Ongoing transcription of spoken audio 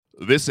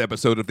This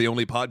episode of The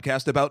Only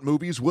Podcast About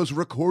Movies was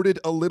recorded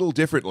a little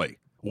differently.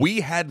 We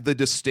had the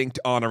distinct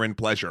honor and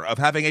pleasure of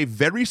having a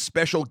very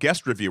special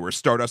guest reviewer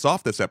start us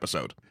off this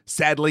episode.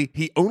 Sadly,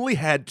 he only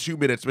had 2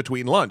 minutes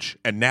between lunch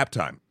and nap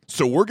time.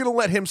 So we're going to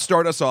let him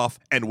start us off,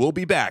 and we'll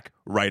be back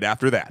right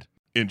after that.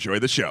 Enjoy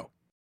the show.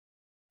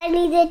 I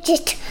need to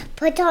just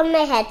put on my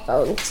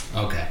headphones.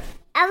 Okay.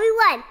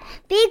 Everyone,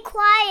 be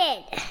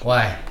quiet.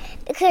 Why?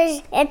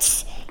 Because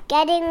it's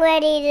getting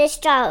ready to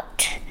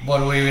start. What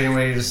are we getting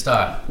ready to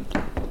start?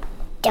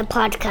 The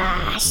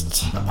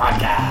podcast. The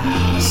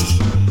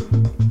podcast.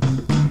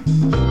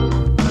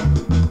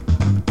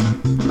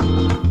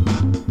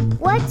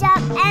 What's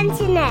up,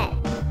 Internet?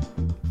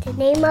 The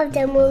name of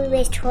the movie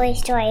is Toy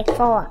Story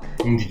 4.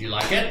 And did you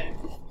like it?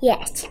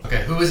 Yes.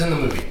 Okay, who was in the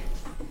movie?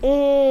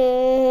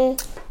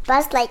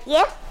 Buzz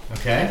Lightyear,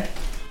 Okay.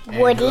 And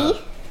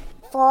Woody,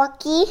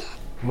 Forky,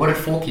 what did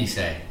Forky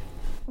say?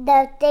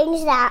 the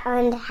things that are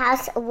in the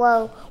house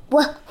were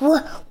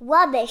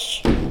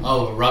rubbish.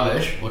 Oh,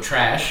 rubbish or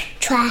trash.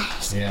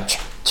 Trash. Yeah.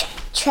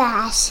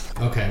 Trash.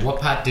 Okay, what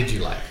part did you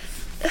like?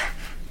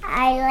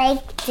 I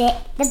liked it.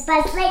 The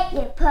Buzz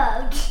Lightyear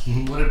part.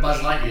 What did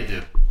Buzz Lightyear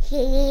do?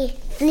 He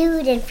flew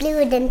and flew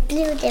and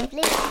flew and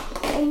flew.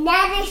 And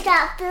now they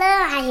stopped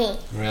flying.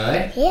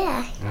 Really?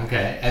 Yeah.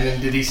 Okay, and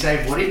then did he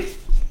save Woody?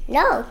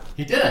 No.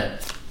 He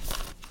didn't.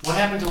 What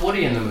happened to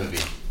Woody in the movie?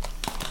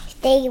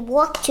 They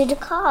walked to the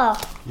car.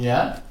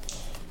 Yeah?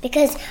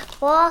 Because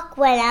Fork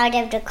went out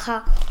of the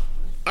car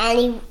and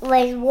he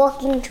was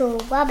walking to a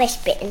rubbish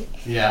bin.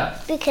 Yeah?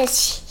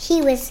 Because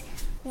he was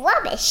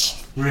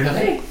rubbish.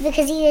 Really?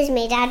 Because he was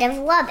made out of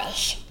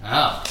rubbish.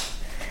 Oh.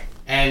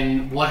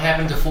 And what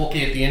happened to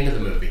Forky at the end of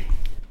the movie?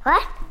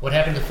 What? What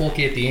happened to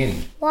Forky at the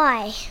end?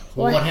 Why?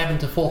 Well, what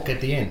happened to Fork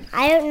at the end?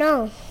 I don't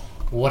know.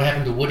 What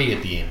happened to Woody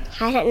at the end?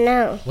 I don't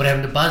know. What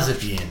happened to Buzz at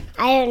the end?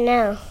 I don't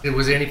know.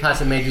 Was there any parts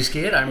that made you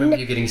scared? I remember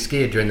you getting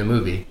scared during the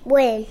movie.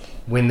 When?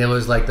 When there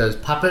was like those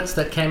puppets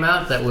that came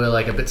out that were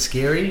like a bit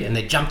scary and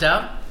they jumped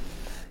out?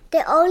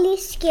 They only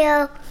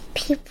scare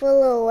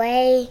people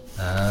away.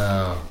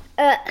 Oh.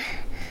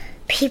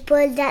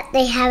 People that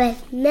they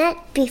haven't met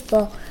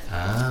before.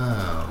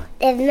 Oh.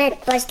 They've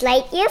met Buzz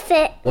Lightyear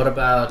fit. What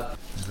about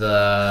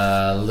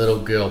the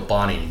little girl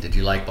Bonnie? Did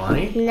you like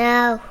Bonnie?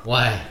 No.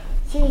 Why?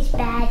 She's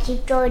bad. She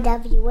threw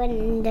everyone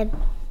in the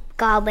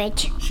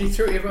garbage. She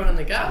threw everyone in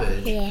the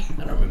garbage? Yeah.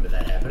 I don't remember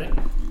that happening.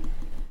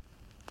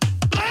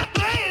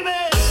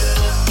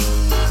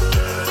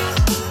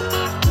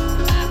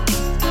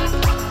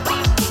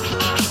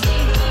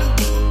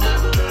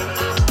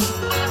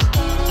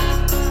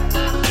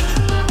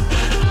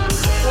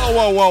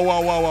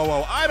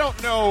 Whoa. I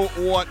don't know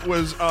what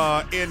was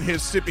in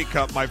his sippy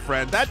cup, my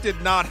friend. That did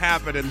not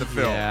happen in the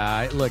film.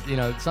 Yeah, look,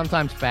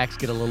 sometimes facts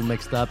get a little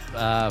mixed up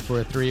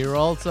for a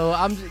 3-year-old. So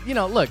I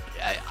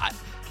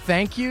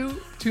thank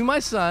you to my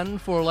son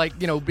for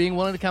being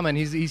willing to come in.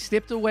 He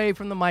stepped away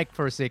from the mic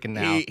for a second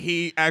now.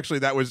 He actually,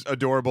 that was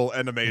adorable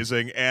and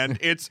amazing, and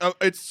it's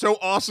so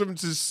awesome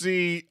to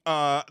see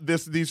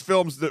these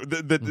films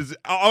that is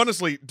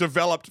honestly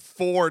developed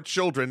for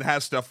children,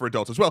 has stuff for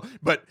adults as well.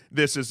 But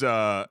this is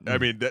I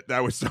mean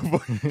that was so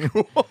fucking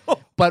cool.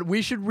 But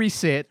we should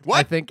reset, What?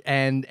 I think,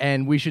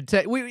 and we should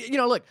take.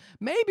 Look,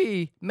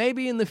 maybe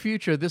in the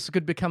future this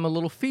could become a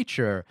little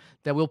feature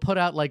that we'll put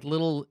out like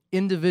little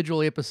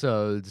individual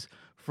episodes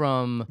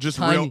from Just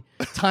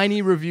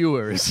tiny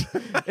reviewers.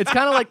 It's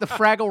kind of like the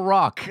Fraggle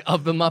Rock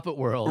of the Muppet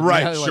world,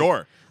 Right, like,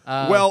 sure.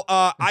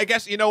 I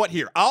guess you know what?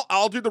 Here,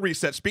 I'll do the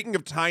reset. Speaking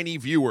of tiny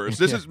viewers,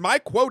 this is my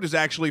quote is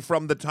actually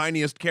from the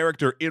tiniest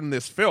character in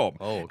this film,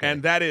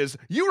 and that is,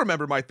 "You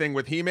remember my thing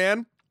with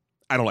He-Man?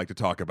 I don't like to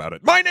talk about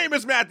it. My name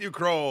is Matthew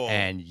Kroll.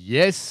 And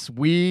yes,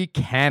 we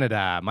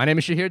Canada. My name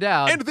is Shahir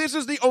Dowd. And this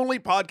is the only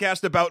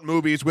podcast about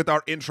movies with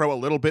our intro a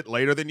little bit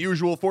later than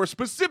usual for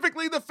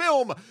specifically the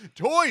film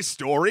Toy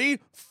Story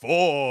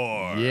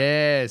 4.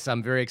 Yes,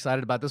 I'm very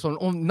excited about this one.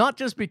 Well, not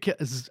just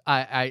because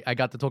I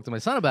got to talk to my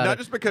son about it. Not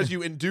just because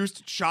you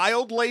induced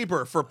child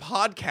labor for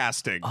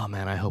podcasting. Oh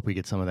man, I hope we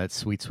get some of that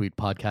sweet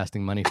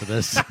podcasting money for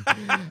this.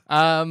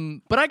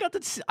 But I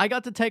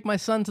got to take my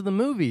son to the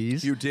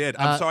movies. You did.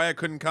 I'm sorry I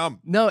couldn't come.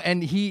 No,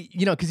 and he,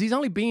 because he's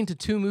only been to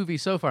 2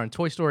 movies so far, and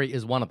Toy Story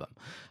is one of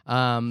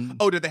them.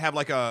 Did they have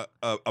like a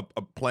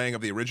playing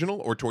of the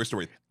original or Toy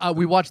Story?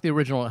 We watched the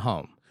original at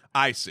home.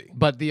 I see.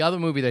 But the other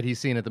movie that he's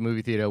seen at the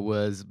movie theater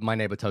was My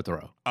Neighbor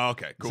Totoro.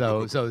 Okay,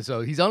 cool.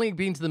 So he's only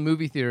been to the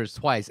movie theaters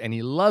twice, and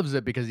he loves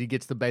it because he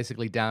gets to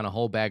basically down a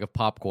whole bag of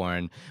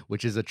popcorn,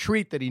 which is a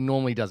treat that he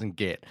normally doesn't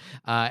get.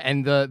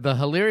 And the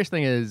hilarious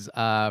thing is,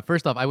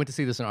 first off, I went to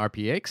see this in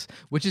RPX,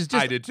 which is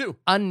just I did too.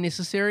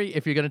 Unnecessary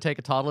if you're going to take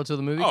a toddler to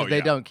the movie because they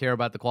don't care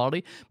about the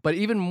quality. But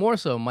even more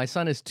so, my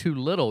son is too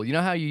little. You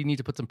know how you need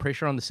to put some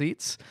pressure on the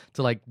seats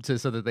so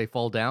that they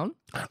fall down?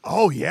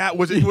 Oh yeah,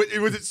 was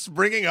it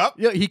springing up?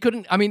 Yeah, he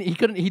couldn't. I mean, he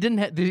couldn't. He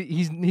didn't.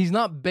 He's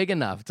not big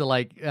enough to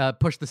like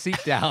push the seat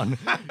down.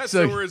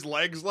 So were his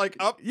legs like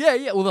up?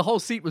 Yeah. Well, the whole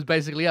seat was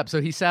basically up, so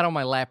he sat on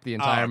my lap the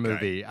entire okay.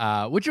 movie,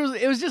 which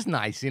was just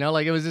nice,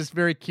 like it was just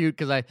very cute.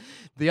 Because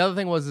the other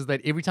thing is that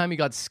every time he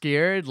got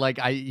scared,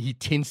 like he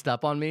tensed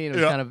up on me,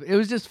 and it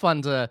was just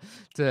fun to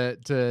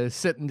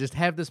sit and just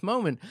have this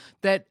moment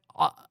that.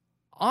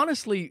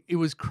 Honestly, it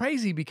was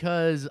crazy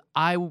because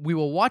we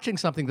were watching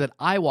something that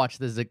I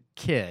watched as a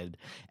kid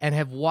and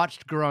have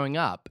watched growing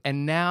up,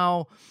 and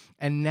now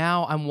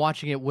I'm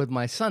watching it with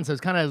my son. So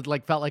it's kind of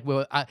like felt like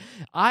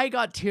I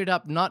got teared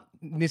up, not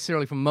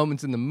necessarily from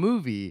moments in the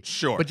movie,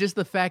 sure, but just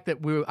the fact that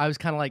I was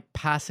kind of like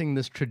passing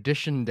this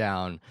tradition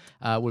down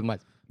with my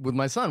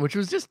son, which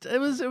was just it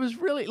was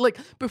really like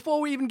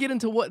before we even get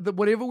into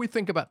whatever we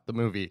think about the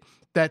movie,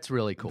 that's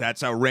really cool. That's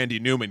how Randy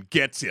Newman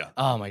gets you.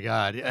 Oh my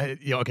god!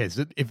 Okay,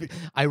 so if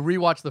I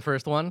rewatched the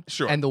first one,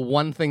 sure, and the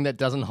one thing that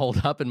doesn't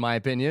hold up, in my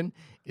opinion,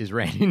 is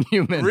Randy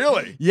Newman.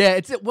 Really? Yeah.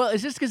 It's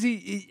just because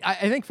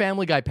I think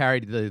Family Guy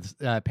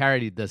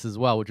parodied this as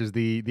well, which is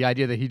the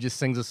idea that he just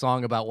sings a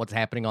song about what's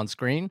happening on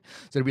screen.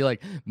 So it'd be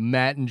like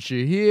Matt and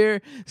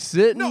Shahir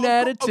sitting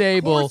at a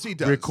table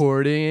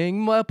recording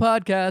my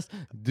podcast.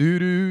 Do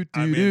do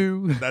do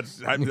do.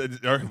 That's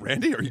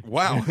Randy.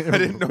 Wow, I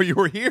didn't know you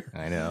were here.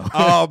 I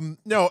know.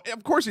 No,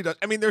 of course he does.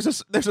 I mean, there's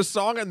a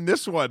song in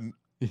this one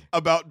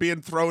about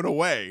being thrown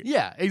away.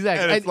 Yeah,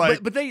 exactly. And it's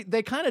like, but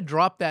they kind of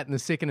dropped that in the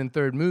second and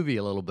third movie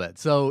a little bit.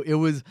 So it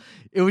was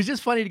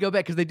just funny to go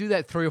back because they do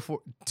that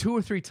 2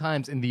 or 3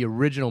 times in the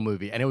original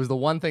movie, and it was the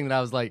one thing that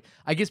I was like,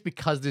 I guess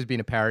because there's been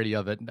a parody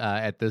of it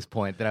at this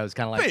point, that I was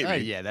kind of like, oh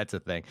yeah, that's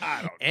a thing.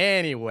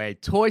 Anyway,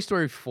 Toy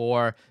Story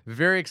 4.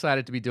 Very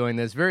excited to be doing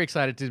this. Very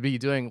excited to be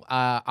doing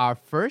our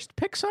first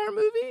Pixar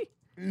movie.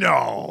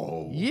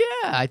 No. Yeah,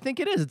 I think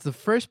it is. It's the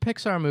first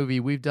Pixar movie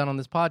we've done on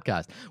this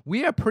podcast.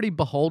 We are pretty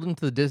beholden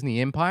to the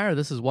Disney empire.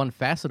 This is one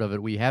facet of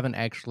it we haven't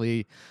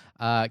actually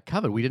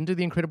covered. We didn't do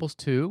The Incredibles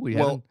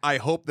 2. I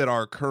hope that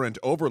our current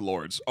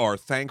overlords are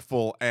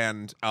thankful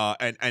and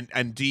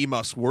deem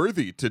us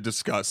worthy to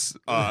discuss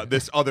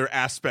this other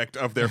aspect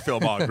of their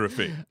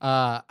filmography.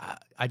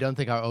 I don't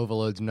think our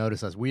overlords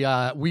notice us. We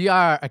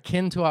are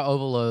akin to our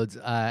overlords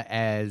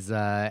as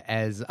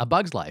A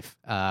Bug's Life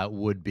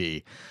would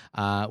be,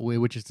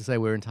 which is to say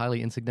we're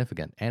entirely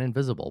insignificant and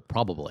invisible,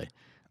 probably.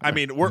 I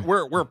mean,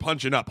 we're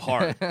punching up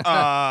hard.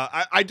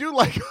 I do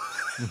like.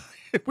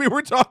 We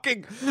were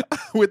talking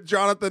with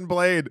Jonathan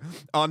Blade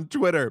on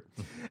Twitter,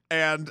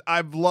 and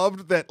I've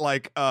loved that,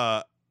 like,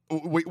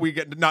 we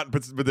get, not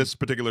with this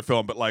particular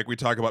film, but, like, we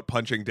talk about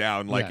punching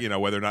down, like,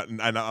 whether or not,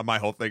 and my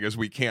whole thing is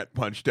we can't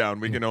punch down,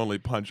 we can only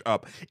punch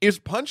up. Is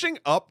punching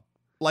up,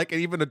 like,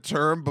 even a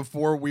term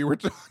before we were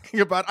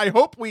talking about? I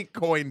hope we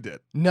coined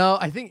it. No,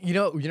 I think, you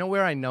know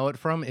where I know it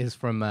from is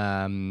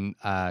from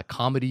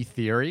Comedy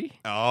Theory.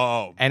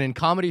 Oh. And in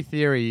Comedy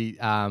Theory,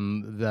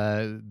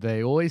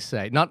 they always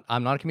say,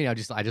 I'm not a comedian,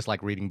 I just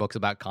like reading books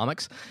about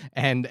comics,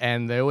 and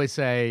they always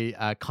say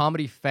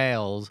comedy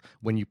fails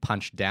when you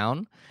punch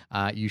down.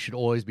 You should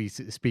always be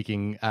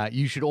speaking,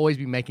 you should always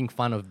be making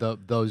fun of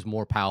those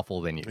more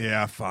powerful than you.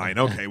 Yeah, fine.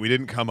 Okay, we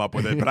didn't come up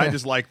with it, but I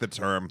just like the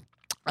term.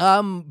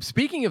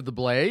 Speaking of the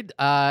Blade,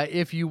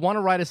 if you want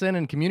to write us in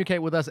and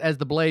communicate with us as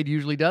the Blade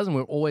usually does, and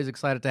we're always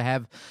excited to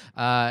have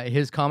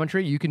his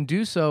commentary, you can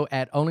do so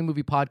at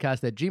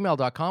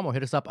onlymoviepodcast@gmail.com or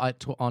hit us up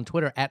on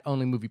Twitter at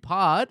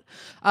onlymoviepod.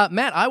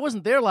 Matt, I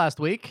wasn't there last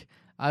week.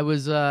 I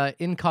was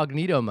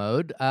incognito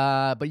mode,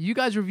 but you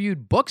guys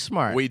reviewed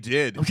Booksmart. We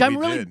did. Which I'm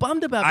really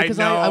bummed about because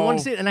I want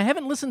to see it. And I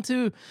haven't listened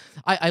to,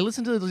 I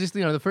listened to just,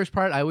 the first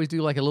part. I always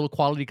do like a little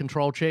quality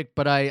control check,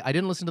 but I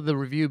didn't listen to the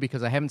review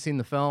because I haven't seen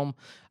the film.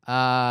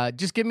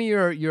 Just give me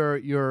your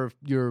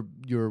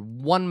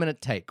 1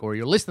 minute take, or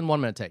your less than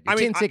 1 minute take, your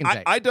 10-second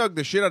take. I dug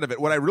the shit out of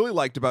it. What I really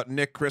liked about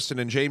Nick, Kristen,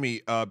 and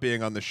Jamie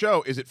being on the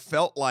show is it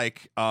felt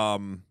like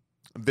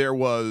there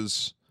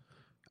was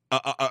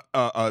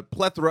a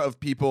plethora of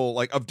people,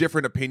 like, of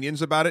different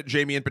opinions about it.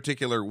 Jamie in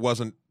particular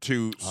wasn't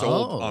too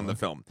sold on the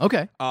film.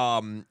 Okay.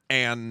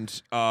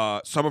 And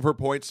some of her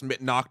points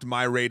knocked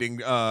my rating,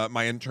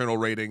 my internal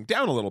rating,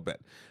 down a little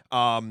bit.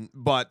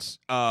 But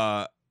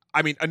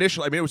I mean,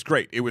 initially, it was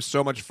great. It was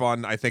so much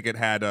fun. I think it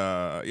had,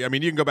 I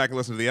mean, you can go back and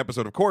listen to the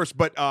episode, of course,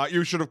 but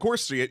you should, of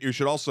course, see it. You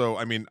should also,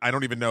 I mean, I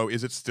don't even know,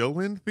 is it still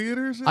in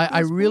theaters? I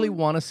really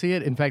want to see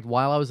it. In fact,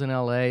 while I was in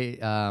LA,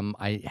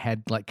 I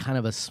had like kind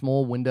of a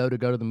small window to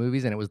go to the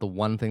movies, and it was the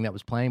one thing that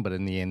was playing, but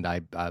in the end,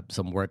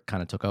 some work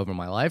kind of took over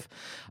my life.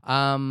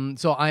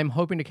 So I'm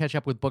hoping to catch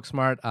up with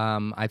Booksmart.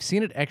 I've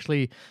seen it,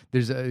 actually.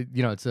 There's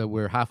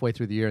we're halfway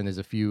through the year, and there's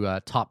a few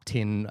top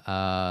 10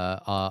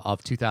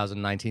 of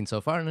 2019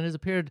 so far, and it has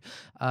appeared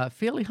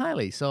fairly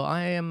highly. So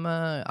I am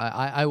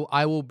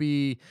I will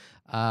be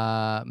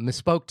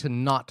misspoke to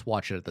not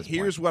watch it at this point.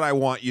 Here's what I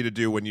want you to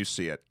do when you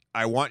see it.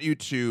 I want you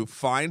to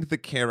find the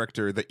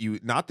character that you,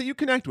 not that you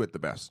connect with the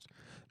best,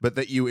 but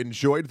that you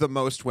enjoyed the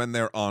most when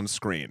they're on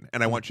screen.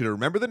 And I want you to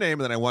remember the name,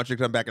 and then I want you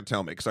to come back and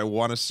tell me, because I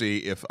want to see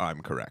if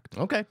I'm correct.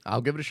 Okay,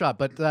 I'll give it a shot.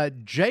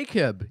 But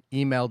Jacob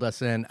emailed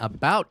us in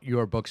about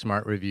your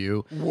Booksmart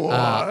review. What?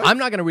 I'm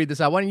not going to read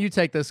this out. Why don't you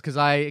take this? Because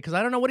I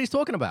don't know what he's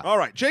talking about. All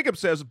right. Jacob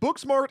says,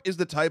 Booksmart is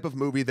the type of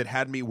movie that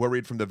had me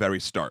worried from the very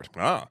start.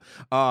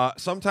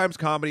 Sometimes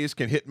comedies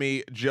can hit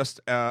me just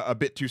a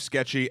bit too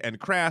sketchy and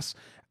crass.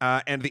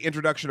 And the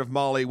introduction of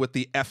Molly with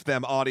the F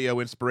Them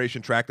audio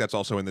inspiration track that's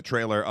also in the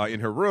trailer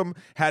in her room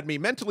had me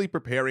mentally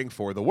preparing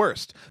for the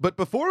worst. But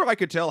before I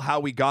could tell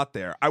how we got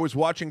there, I was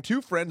watching two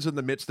friends in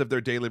the midst of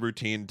their daily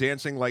routine,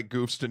 dancing like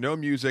goofs to no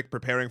music,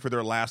 preparing for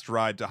their last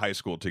ride to high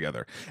school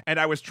together. And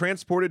I was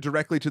transported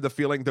directly to the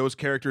feeling those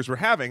characters were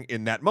having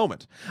in that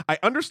moment. I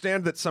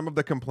understand that some of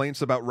the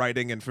complaints about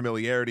writing and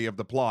familiarity of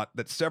the plot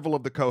that several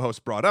of the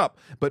co-hosts brought up,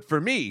 but for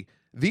me,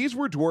 these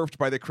were dwarfed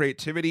by the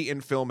creativity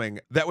in filming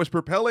that was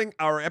propelling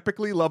our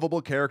epically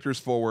lovable characters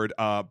forward.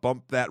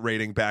 Bump that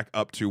rating back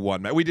up to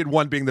 1. We did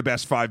 1 being the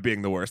best, 5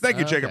 being the worst. Thank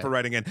you, Jacob, for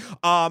writing in.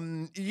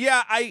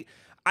 I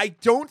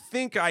don't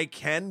think I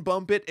can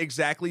bump it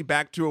exactly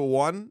back to a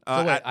 1.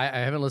 So wait, I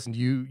haven't listened.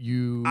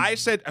 I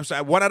said, I'm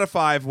sorry, 1 out of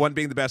 5, 1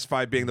 being the best,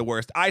 5 being the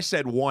worst. I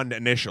said 1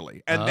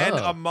 initially. And then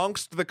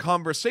amongst the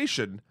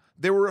conversation,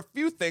 there were a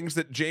few things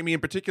that Jamie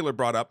in particular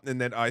brought up, and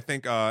that I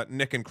think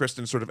Nick and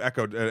Kristen sort of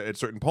echoed at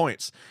certain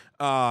points,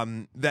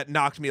 that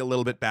knocked me a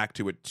little bit back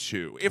to a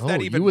 2. If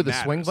that even you were the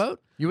matters. Swing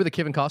vote? You were the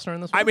Kevin Costner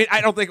in this one? I mean,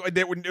 I don't think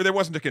there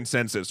wasn't a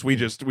consensus. We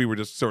were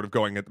just sort of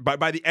going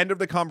by the end of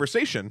the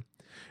conversation.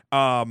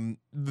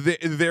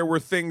 There were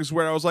things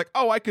where I was like,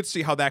 oh, I could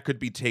see how that could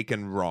be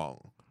taken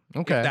wrong.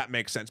 Okay. If that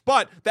makes sense.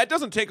 But that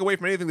doesn't take away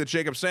from anything that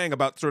Jacob's saying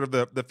about sort of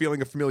the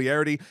feeling of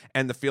familiarity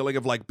and the feeling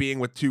of like being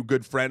with two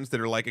good friends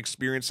that are like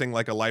experiencing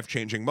like a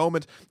life-changing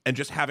moment and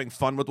just having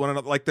fun with one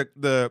another. Like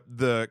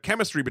the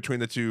chemistry between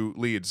the two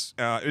leads,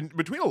 and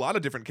between a lot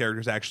of different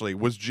characters actually,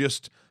 was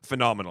just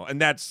phenomenal.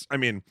 And that's, I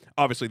mean,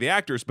 obviously the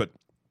actors, but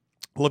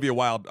Olivia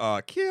Wilde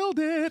killed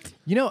it.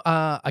 You know,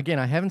 again,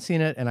 I haven't seen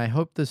it, and I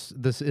hope this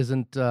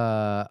isn't sort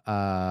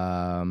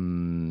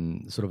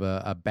of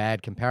a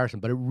bad comparison,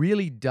 but it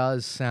really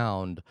does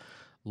sound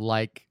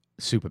like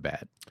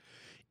Superbad.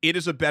 It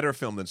is a better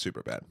film than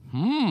Superbad.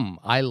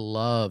 I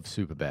love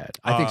Superbad.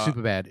 I think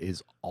Superbad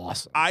is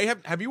awesome.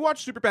 Have you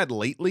watched Superbad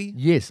lately?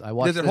 Yes, I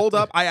watched it. Does it hold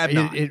up? I have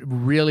not. It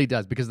really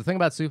does, because the thing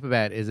about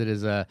Superbad is it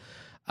is a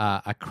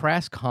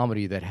crass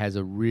comedy that has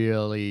a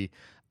really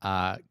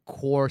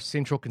core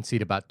central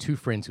conceit about two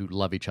friends who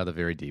love each other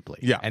very deeply.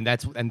 Yeah. And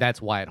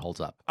that's why it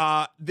holds up.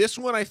 This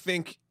one, I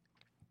think,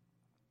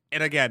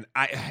 and again,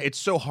 it's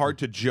so hard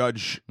to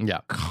judge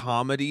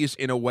comedies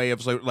in a way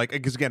of like,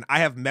 because again, I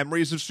have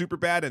memories of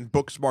Superbad and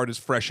Booksmart is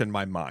fresh in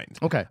my mind.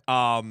 Okay.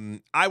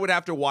 I would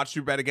have to watch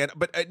Superbad again,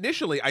 but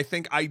initially, I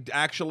think I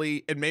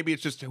actually, and maybe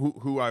it's just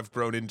who I've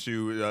grown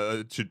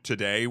into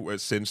today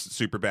since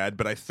Superbad,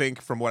 but I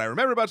think from what I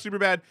remember about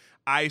Superbad,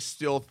 I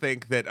still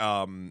think that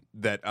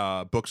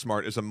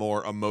Booksmart is a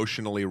more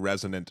emotionally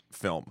resonant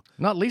film.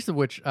 Not least of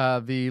which,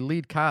 the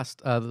lead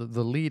cast,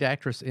 the lead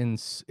actress in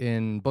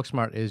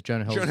Booksmart is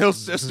Jonah Hill's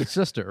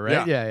sister,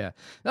 right? Yeah.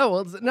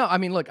 No, I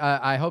mean, look,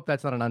 I hope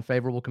that's not an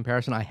unfavorable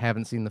comparison. I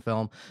haven't seen the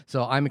film,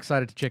 so I'm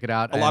excited to check it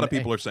out. A lot of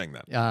people are saying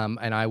that.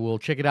 And I will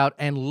check it out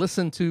and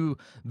listen to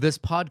this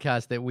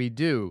podcast that we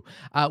do,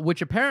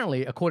 which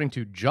apparently, according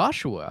to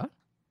Joshua,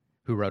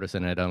 who wrote us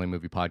in at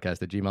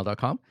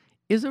onlymoviepodcast@gmail.com,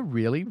 is a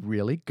really,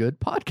 really good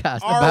podcast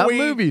about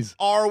movies.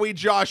 Are we,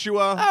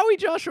 Joshua? Are we,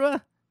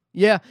 Joshua?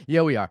 Yeah,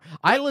 we are.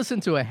 I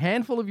listened to a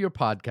handful of your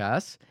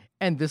podcasts,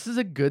 and this is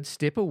a good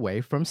step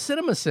away from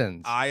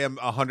CinemaSins. I am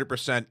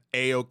 100%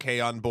 A-OK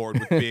on board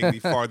with being the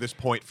farthest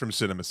point from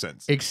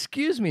CinemaSins.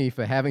 Excuse me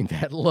for having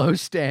that low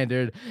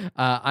standard.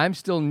 I'm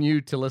still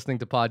new to listening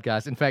to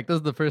podcasts. In fact, this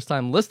is the first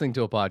time listening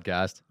to a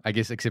podcast, I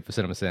guess except for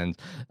CinemaSins,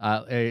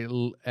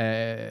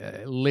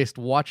 list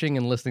watching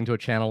and listening to a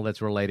channel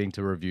that's relating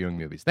to reviewing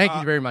movies. Thank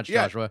you very much,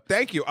 Joshua.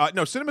 Thank you.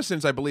 No,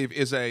 CinemaSins, I believe,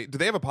 do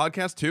they have a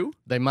podcast too?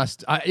 They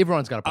must.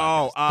 Everyone's got a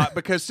podcast.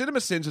 Because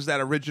CinemaSins is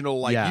that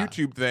original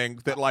YouTube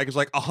thing that is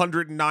like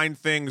 109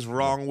 things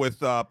wrong with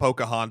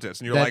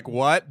Pocahontas, and you're like,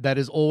 what? That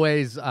is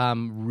always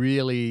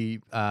really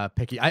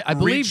picky. I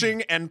believe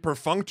reaching and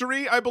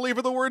perfunctory, I believe,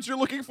 are the words you're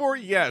looking for.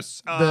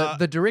 Yes.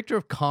 The director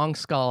of Kong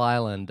Skull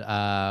Island,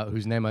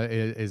 whose name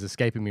is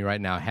escaping me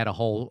right now, had a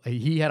whole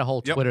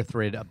Twitter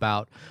thread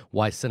about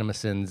why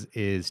CinemaSins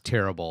is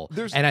terrible,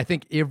 and I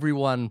think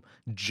everyone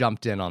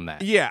jumped in on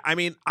that. Yeah, I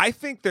mean, I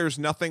think there's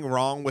nothing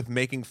wrong with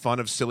making fun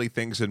of silly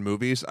things in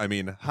movies. I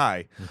mean,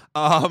 hi,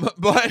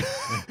 but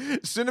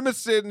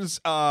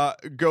CinemaSins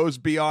goes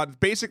beyond.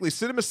 Basically,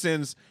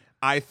 CinemaSins,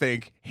 I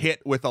think,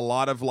 hit with a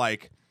lot of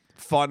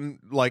fun,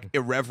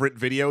 irreverent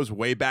videos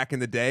way back in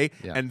the day,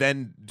 and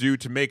then due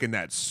to making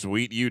that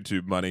sweet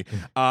YouTube money,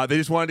 they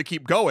just wanted to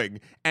keep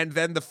going. And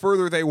then the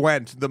further they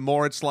went, the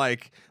more it's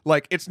like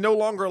it's no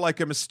longer like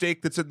a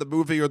mistake that's in the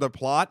movie or the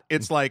plot.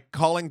 It's like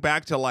calling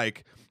back to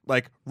like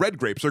like red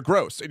grapes are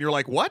gross, and you're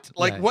like, what?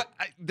 Like Right. what?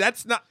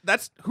 That's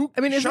who.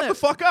 I mean, isn't shut the that-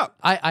 fuck up.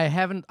 I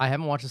haven't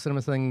watched the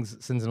Cinema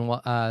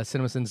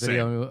Sins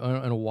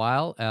video in a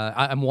while.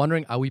 I'm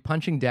wondering, are we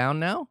punching down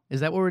now? Is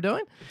that what we're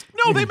doing?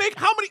 No, they make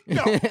how many?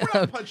 No, we're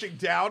not punching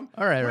down.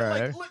 All right, We're all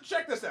like, right.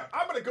 check this out.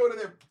 I'm gonna go to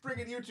their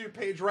friggin' YouTube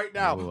page right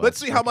now. Ooh,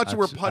 Let's I've see how struck- much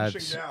we're I've-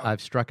 punching I've, down.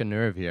 I've struck a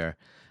nerve here.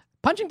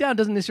 Punching down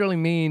doesn't necessarily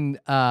mean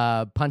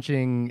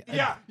punching.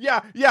 Yeah.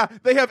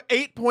 They have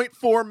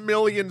 8.4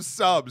 million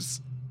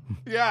subs.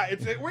 Yeah,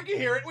 we can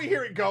hear it. We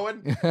hear it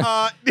going.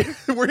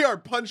 We are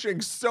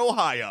punching so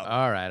high up.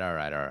 All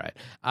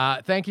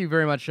right. Thank you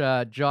very much,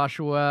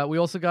 Joshua. We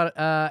also got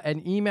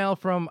an email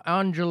from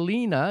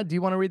Angelina. Do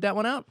you want to read that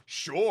one out?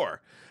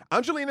 Sure.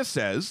 Angelina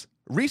says,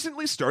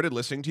 recently started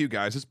listening to you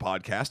guys'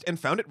 podcast and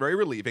found it very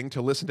relieving to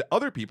listen to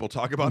other people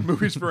talk about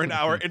movies for an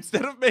hour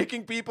instead of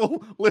making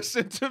people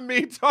listen to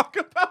me talk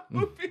about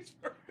movies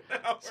for an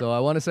hour. So I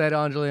want to say to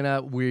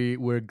Angelina,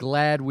 we're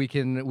glad we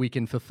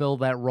can fulfill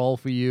that role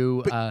for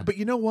you. But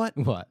you know what?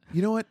 What?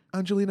 You know what,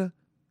 Angelina?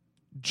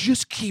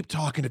 Just keep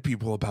talking to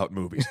people about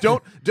movies.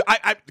 Don't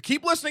I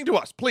keep listening to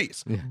us,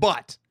 please.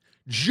 But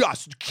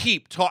just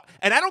keep talking.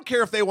 And I don't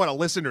care if they want to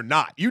listen or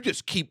not. You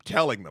just keep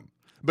telling them,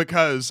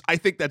 because I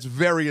think that's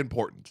very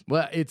important.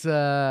 Well, it's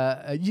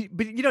but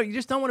you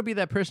just don't want to be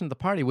that person at the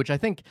party, which I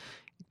think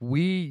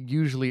we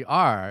usually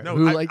are. No,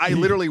 who, I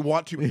literally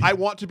want to. I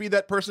want to be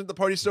that person at the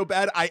party so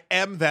bad. I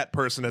am that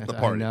person at the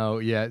party. No,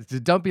 yeah.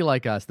 Don't be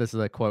like us. This is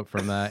a quote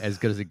from As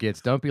Good as It Gets.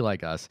 Don't be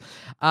like us.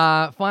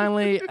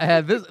 Finally,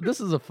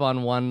 this is a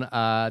fun one.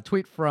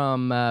 Tweet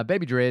from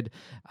Baby Dread,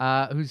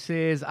 who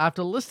says,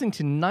 after listening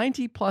to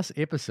 90 plus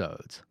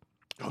episodes,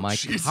 my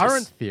Jesus.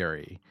 current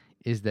theory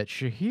is that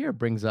Shahir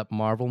brings up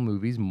Marvel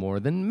movies more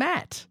than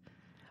Matt.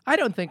 I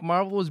don't think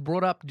Marvel was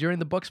brought up during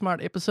the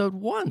Booksmart episode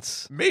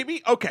once.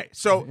 Maybe okay.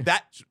 So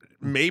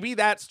maybe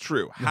that's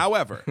true.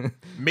 However,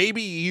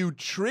 maybe you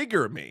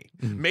trigger me.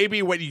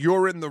 Maybe when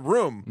you're in the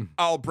room,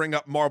 I'll bring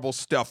up Marvel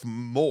stuff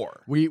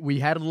more. We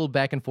had a little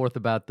back and forth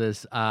about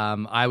this.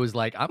 I was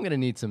like, I'm gonna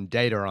need some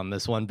data on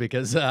this one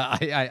because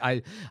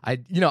my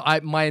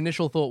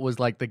initial thought was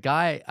like the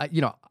guy,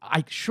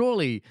 I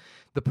surely.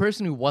 The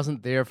person who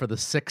wasn't there for the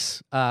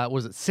 6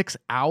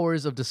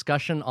 hours of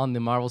discussion on the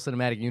Marvel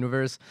Cinematic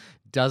Universe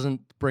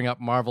doesn't bring up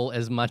Marvel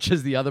as much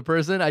as the other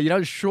person.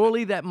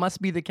 Surely that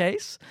must be the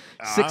case.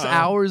 6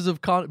 hours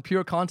of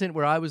pure content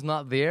where I was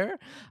not there.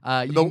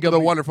 The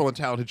wonderful and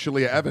talented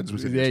Shalia Evans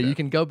was in Yeah, this. you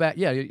can go back.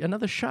 Yeah,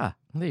 another Shah.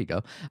 There you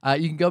go.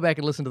 You can go back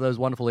and listen to those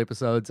wonderful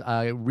episodes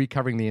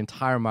recovering the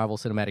entire Marvel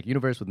Cinematic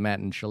Universe with Matt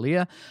and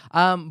Shalia.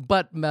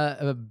 But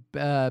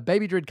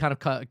Baby Dread kind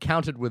of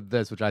countered with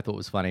this, which I thought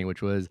was funny,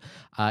 which was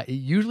it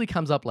usually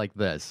comes up like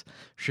this.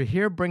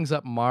 Shahir brings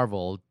up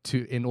Marvel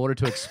in order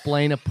to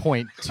explain a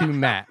point to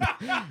Matt.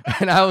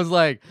 And I was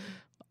like,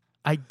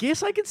 I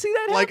guess I can see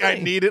that Like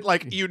happening. I need it.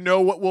 Like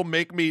what will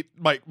make me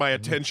my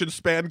attention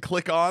span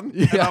click on?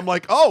 And I'm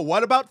like, oh,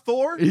 what about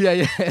Thor?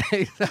 Yeah.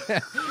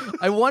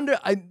 I wonder.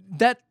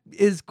 That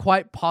is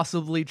quite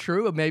possibly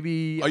true.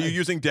 Maybe. Are you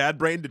using dad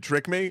brain to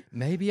trick me?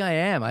 Maybe I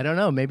am. I don't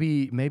know.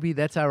 Maybe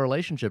that's our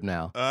relationship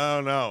now.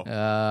 Oh no.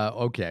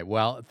 Okay.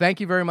 Well, thank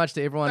you very much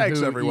to everyone Thanks,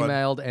 who everyone.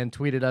 emailed and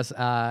tweeted us.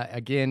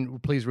 Again,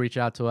 please reach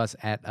out to us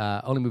at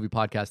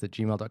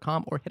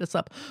onlymoviepodcast@gmail.com or hit us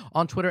up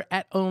on Twitter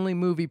at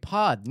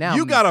onlymoviepod. Now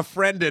You got a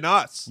friend in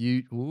us.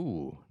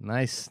 ooh,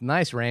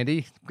 nice,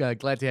 Randy.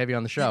 Glad to have you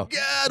on the show.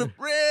 Got a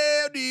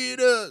friend in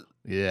us.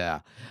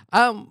 Yeah.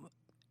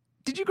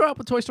 Did you grow up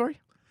with Toy Story?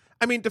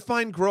 I mean,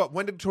 define grow up.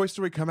 When did Toy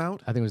Story come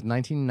out? I think it was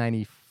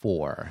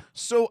 1994.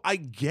 So I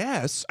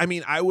guess,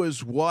 I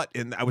was what?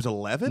 I was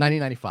 11?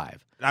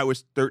 1995. I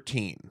was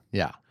 13.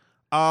 Yeah.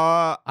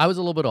 Uh, I was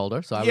a little bit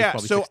older, so I was yeah,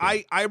 probably so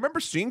 16. I remember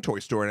seeing Toy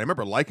Story, and I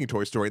remember liking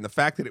Toy Story, and the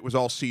fact that it was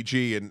all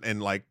CG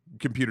and like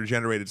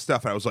computer-generated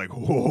stuff, I was like,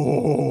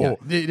 whoa.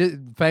 Yeah.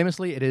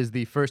 Famously, it is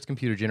the first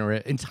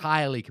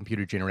entirely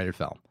computer-generated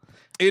film.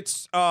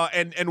 It's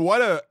I'm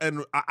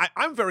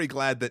very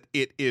glad that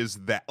it is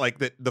that, like,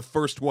 that the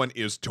first one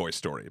is Toy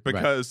Story,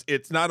 because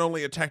it's not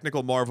only a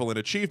technical marvel and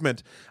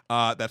achievement.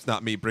 That's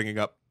not me bringing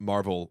up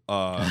Marvel,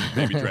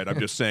 Baby Dread.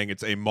 I'm just saying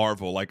it's a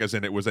marvel, like as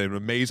in it was an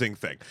amazing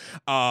thing.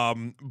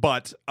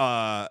 But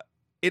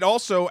it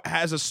also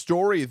has a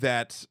story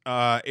that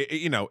I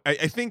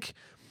think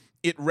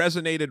it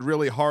resonated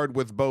really hard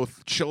with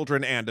both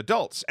children and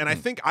adults. And I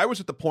think I was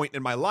at the point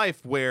in my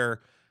life where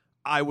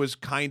I was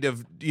kind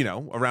of,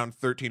 around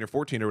 13 or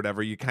 14 or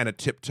whatever, you kind of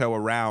tiptoe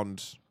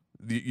around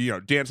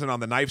dancing on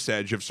the knife's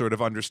edge of sort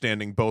of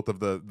understanding both of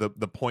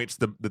the points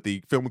that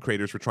the film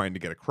creators were trying to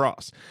get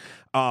across.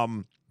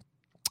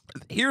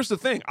 Here's the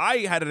thing. I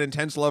had an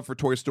intense love for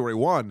Toy Story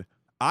 1.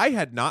 I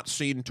had not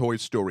seen Toy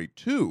Story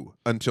 2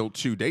 until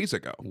 2 days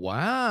ago.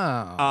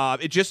 Wow.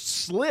 It just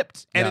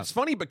slipped. And Yeah. it's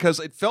funny because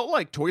it felt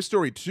like Toy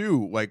Story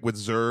 2, like with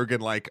Zurg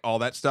and like all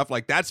that stuff,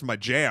 like that's my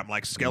jam.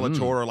 Like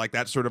Skeletor or like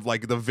that sort of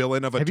like the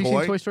villain of a Have toy. you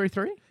seen Toy Story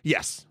 3?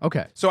 Yes.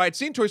 Okay. So I'd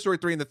seen Toy Story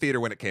 3 in the theater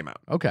when it came out.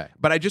 Okay.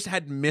 But I just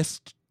had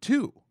missed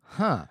 2.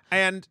 Huh.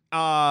 And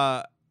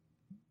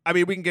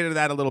we can get into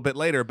that a little bit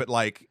later, but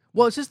like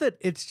Well, it's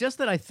just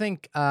that I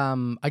think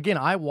again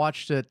I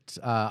watched it.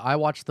 I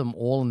watched them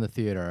all in the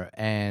theater,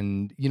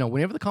 and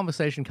whenever the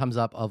conversation comes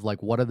up of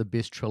like what are the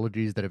best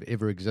trilogies that have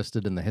ever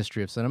existed in the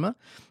history of cinema,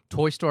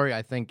 Toy Story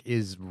I think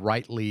is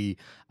rightly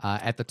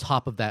at the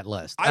top of that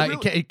list.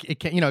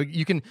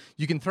 You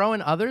can throw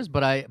in others,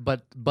 but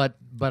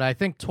I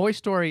think Toy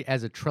Story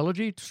as a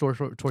trilogy,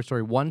 Toy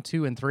Story 1,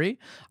 2, and 3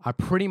 are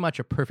pretty much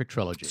a perfect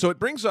trilogy. So it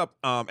brings up,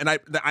 and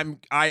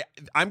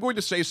I'm going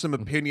to say some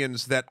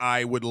opinions that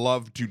I would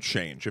love to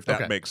change, if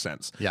that makes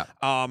sense. Yeah.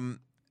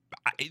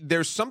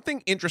 There's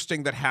something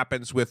interesting that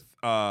happens with.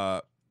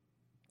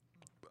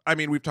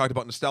 We've talked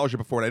about nostalgia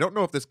before, and I don't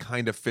know if this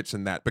kind of fits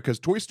in that, because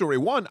Toy Story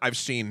 1 I've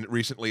seen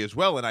recently as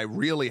well, and I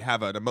really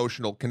have an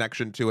emotional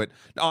connection to it.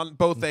 On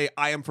both I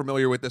am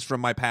familiar with this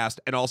from my past,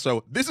 and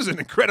also this is an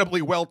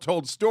incredibly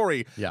well-told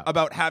story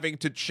about having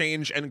to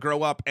change and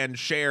grow up and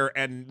share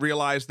and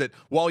realize that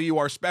while you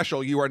are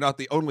special, you are not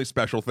the only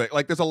special thing.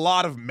 Like, there's a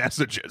lot of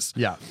messages.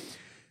 Yeah.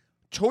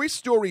 Toy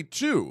Story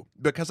 2,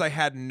 because I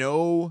had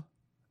no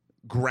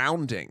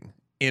grounding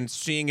in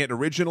seeing it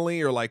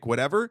originally or like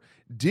whatever,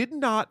 did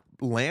not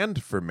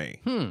land for me.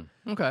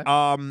 Okay.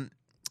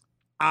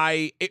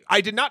 I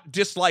did not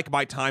dislike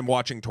my time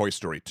watching Toy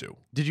Story 2.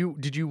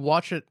 Did you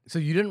watch it? So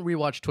you didn't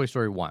rewatch Toy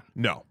Story 1?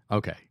 No.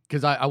 Okay.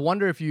 Because I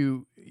wonder if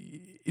you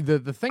the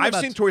thing I've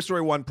about seen Toy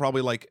Story 1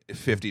 probably like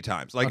 50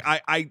 times. Like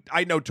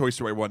I know Toy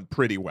Story 1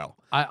 pretty well.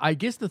 I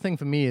guess the thing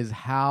for me is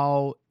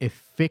how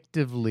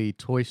effectively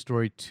Toy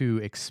Story 2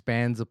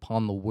 expands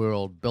upon the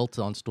world built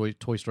on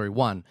Toy Story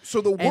 1.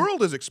 So the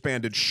world is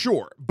expanded,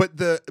 sure, but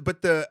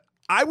the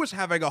I was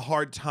having a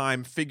hard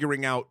time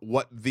figuring out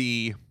what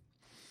the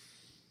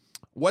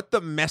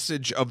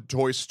message of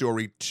Toy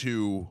Story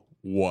 2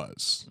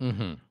 was.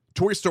 Mm-hmm.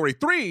 Toy Story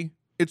 3,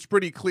 it's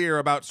pretty clear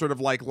about sort of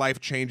like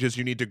life changes,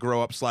 you need to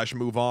grow up /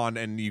 move on,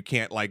 and you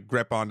can't like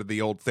grip onto the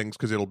old things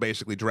because it'll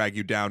basically drag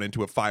you down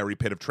into a fiery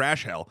pit of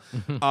trash hell.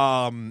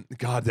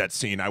 God, that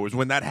scene.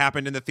 When that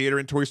happened in the theater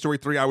in Toy Story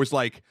 3, I was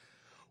like,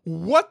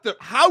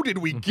 how did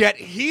we get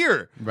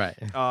here? Right.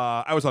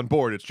 I was on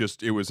board. It's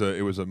just, it was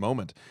a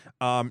moment.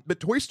 But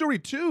Toy Story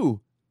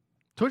 2.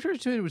 Toy Story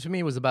 2 to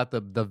me was about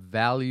the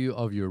value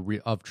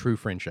of true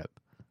friendship.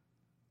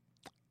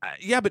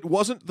 Yeah, but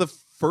wasn't the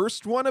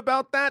first one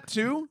about that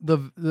too?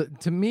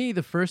 To me,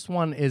 the first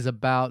one is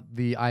about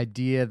the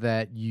idea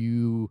that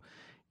you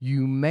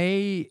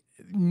may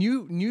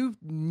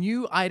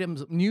new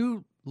items,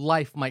 new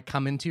life might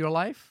come into your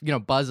life.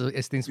 Buzz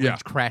essentially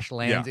crash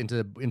lands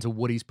into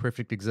Woody's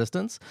perfect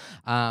existence,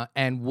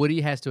 and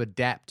Woody has to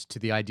adapt to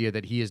the idea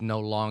that he is no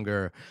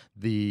longer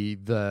the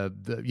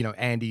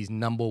Andy's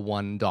number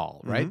one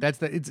doll. Right?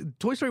 Mm-hmm.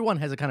 Toy Story 1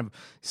 has a kind of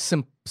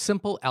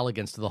simple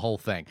elegance to the whole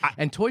thing,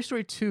 and Toy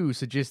Story 2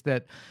 suggests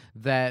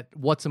that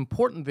what's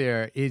important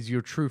there is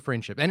your true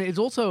friendship, and it is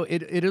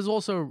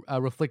also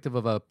reflective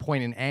of a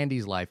point in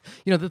Andy's life.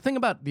 The thing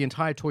about the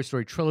entire Toy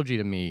Story trilogy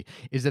to me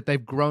is that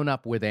they've grown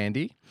up with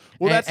Andy.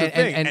 Well, that's the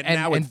thing, and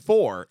now with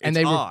 4, it's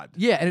odd.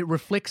 And it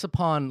reflects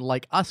upon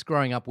like us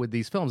growing up with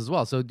these films as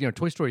well. So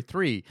Toy Story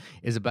 3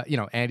 is about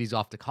Andy's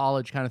off to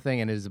college kind of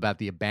thing, and it is about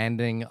the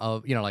abandoning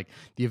of like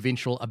the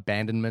eventual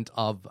abandonment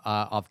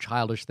of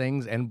childish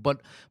things,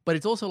 but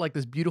it's also like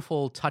this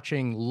beautiful,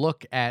 touching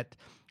look at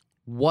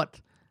what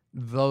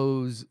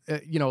those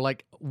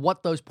like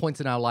what those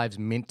points in our lives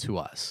meant to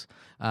us.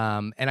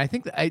 And I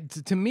think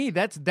that, to me,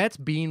 that's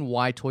been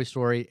why Toy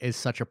Story is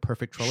such a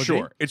perfect trilogy.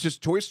 Sure, it's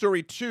just Toy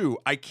Story 2.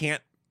 I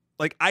can't.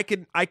 Like, I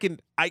can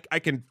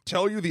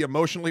tell you the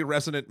emotionally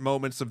resonant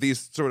moments of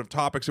these sort of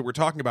topics that we're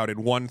talking about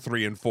in 1,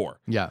 3, and 4.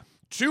 Yeah.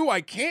 2,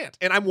 I can't,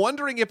 and I'm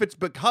wondering if it's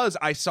because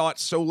I saw it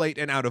so late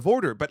and out of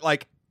order. But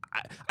like,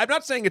 I'm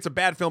not saying it's a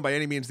bad film by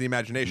any means of the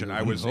imagination.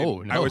 I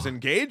was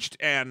engaged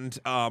and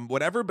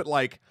whatever, but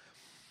like,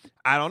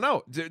 I don't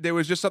know. There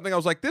was just something I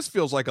was like, this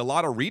feels like a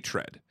lot of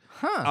retread.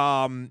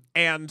 Huh.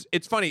 And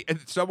it's funny.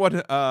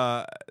 Someone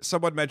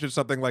mentioned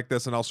something like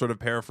this, and I'll sort of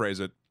paraphrase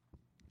it.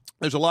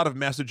 There's a lot of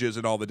messages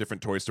in all the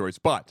different Toy Stories,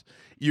 but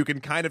you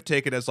can kind of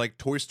take it as like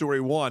Toy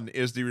Story 1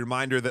 is the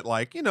reminder that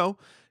like,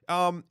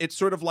 it's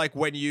sort of like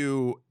when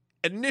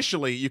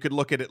initially you could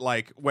look at it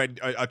like when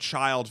a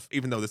child,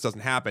 even though this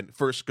doesn't happen,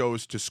 first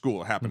goes to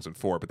school. It happens in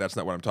 4, but that's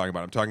not what I'm talking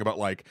about. I'm talking about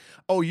like,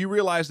 oh, you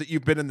realize that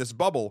you've been in this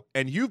bubble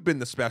and you've been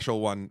the special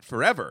one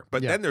forever.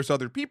 But then there's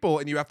other people,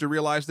 and you have to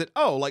realize that,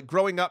 oh, like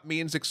growing up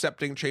means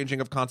accepting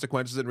changing of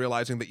consequences and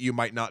realizing that you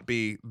might not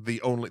be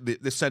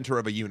the center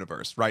of a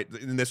universe, right?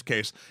 In this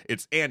case,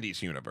 it's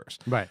Andy's universe.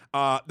 Right.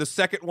 The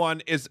second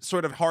one is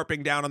sort of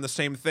harping down on the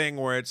same thing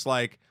where it's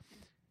like,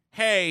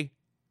 hey,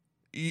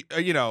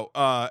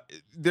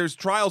 there's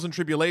trials and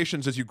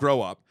tribulations as you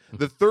grow up.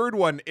 The third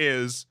one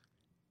is,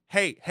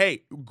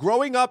 hey,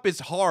 growing up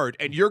is hard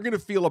and you're going to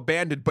feel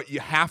abandoned, but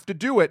you have to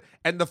do it.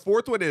 And the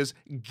fourth one is,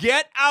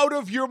 get out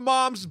of your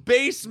mom's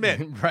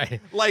basement.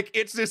 Right. Like,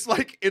 it's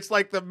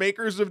like the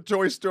makers of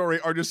Toy Story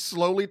are just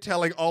slowly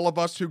telling all of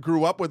us who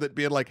grew up with it,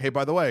 being like, hey,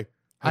 by the way,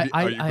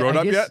 are you grown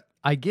up yet?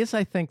 I guess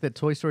I think that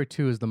Toy Story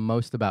 2 is the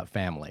most about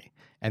family.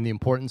 and the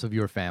importance of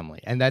your family.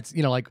 And that's,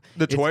 like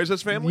The it's- toys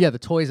as family? Yeah, the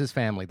toys as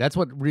family. That's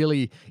what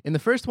really, in the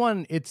first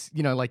one, it's,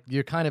 like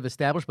you're kind of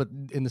established, but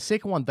in the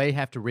second one, they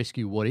have to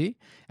rescue Woody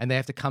and they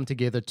have to come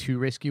together to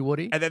rescue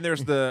Woody. And then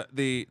there's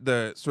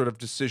the sort of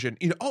decision,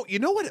 you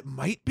know what it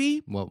might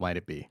be? What might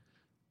it be?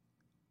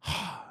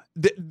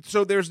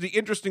 So there's the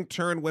interesting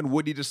turn when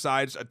Woody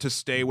decides to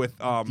stay with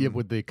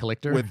With the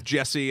collector? with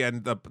Jesse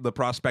and the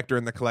prospector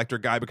and the collector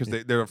guy because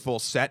they're a full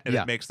set, and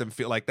Yeah. it makes them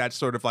feel like that's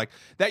sort of like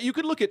that. You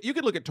could look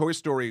at Toy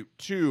Story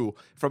 2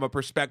 from a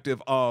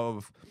perspective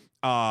of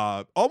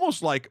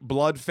almost like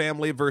blood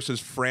family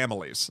versus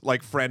families,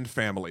 like friend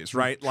families,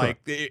 right? Sure. Like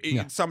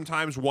Yeah.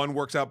 sometimes one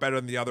works out better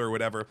than the other or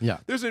whatever. Yeah.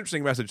 There's an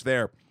interesting message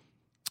there.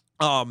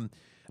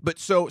 But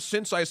so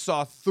since I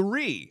saw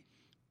 3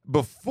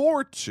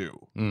 before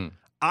 2,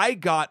 I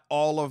got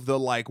all of the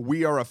like,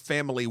 we are a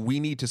family, we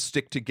need to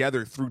stick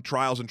together through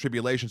trials and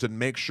tribulations and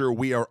make sure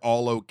we are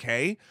all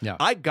okay. Yeah.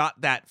 I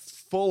got that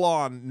full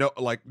on no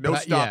But,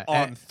 stop yeah,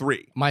 on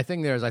 3. My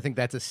thing there is I think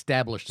that's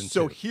established in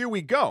So 2. here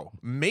we go.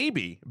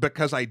 Maybe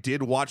because I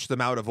did watch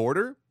them out of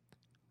order,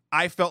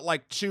 I felt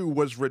like 2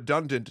 was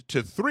redundant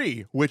to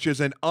 3, which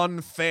is an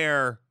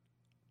unfair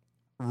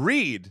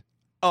read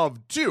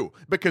of 2,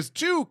 because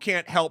 2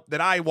 can't help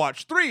that I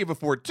watched 3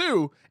 before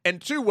 2,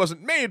 and 2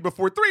 wasn't made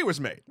before 3 was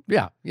made.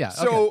 Yeah.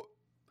 So okay.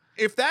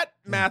 if that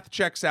math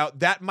checks out,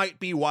 that might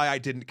be why I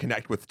didn't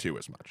connect with 2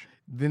 as much.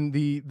 Then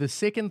the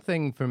second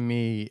thing for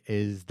me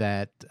is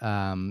that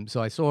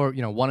so I saw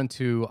 1 and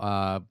 2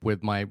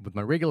 with my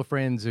regular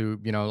friends who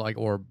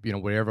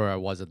wherever I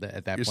was at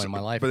that point in my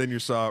life. But then you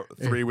saw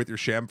 3 with your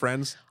sham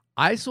friends.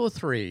 I saw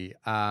 3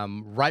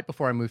 right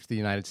before I moved to the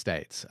United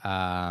States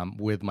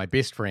with my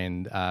best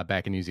friend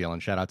back in New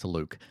Zealand. Shout out to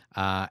Luke.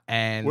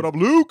 And What up,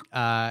 Luke?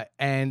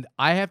 and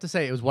I have to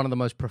say, it was one of the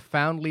most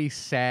profoundly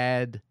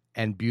sad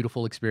and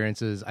beautiful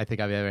experiences I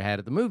think I've ever had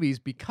at the movies,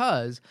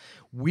 because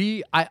I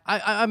mean,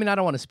 I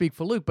don't want to speak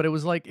for Luke, but it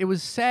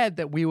was sad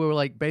that we were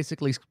like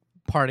basically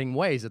parting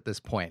ways at this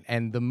point.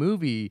 And the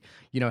movie,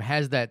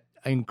 has that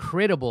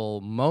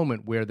incredible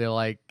moment where they're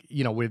like,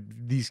 where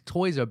these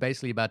toys are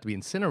basically about to be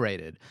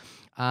incinerated.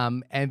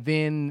 And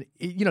then,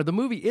 the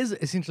movie is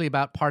essentially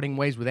about parting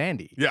ways with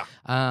Andy. Yeah.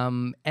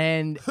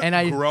 And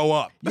I Grow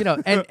up.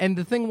 and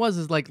the thing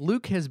was like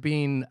Luke has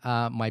been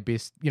my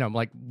best,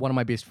 like one of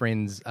my best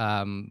friends,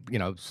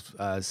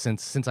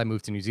 since I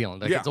moved to New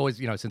Zealand. Like Yeah. it's always,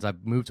 since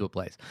I've moved to a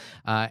place.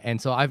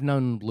 And so I've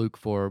known Luke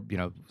for,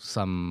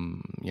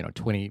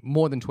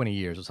 more than 20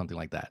 years or something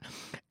like that.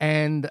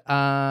 And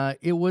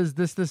it was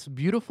this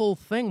beautiful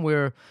thing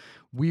where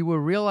we were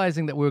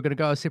realizing that we were going to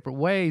go our separate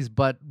ways,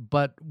 but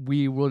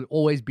we would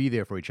always be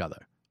there for each other,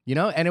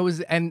 And it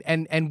was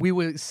and we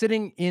were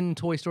sitting in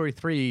Toy Story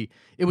 3.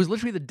 It was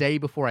literally the day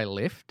before I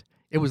left.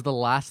 It was the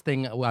last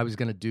thing I was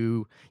going to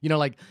do.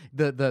 Like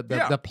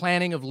the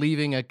planning of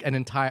leaving an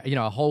entire,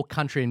 a whole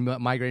country and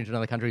migrating to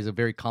another country is a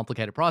very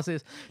complicated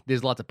process.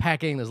 There's lots of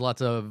packing. There's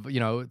lots of,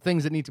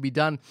 things that need to be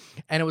done.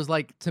 And it was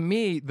like, to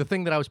me, the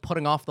thing that I was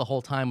putting off the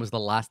whole time was the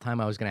last time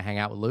I was going to hang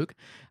out with Luke.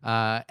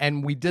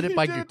 And we did it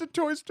by... did it to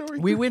Toy Story.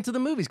 We went to the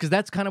movies because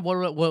that's kind of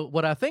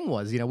what our thing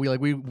was.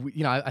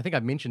 I think I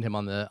mentioned him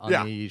on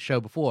the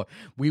show before.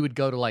 We would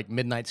go to like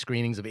midnight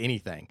screenings of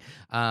anything.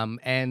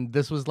 And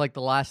this was like the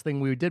last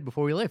thing we did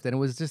before we left, and it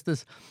was just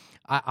this.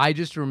 I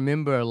just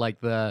remember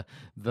like the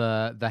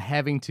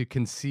having to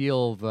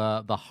conceal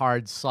the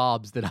hard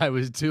sobs that I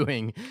was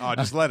doing. Oh,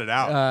 just let it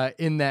out.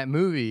 In that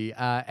movie,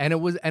 and it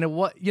was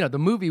the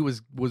movie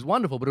was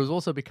wonderful, but it was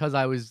also because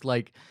I was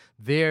like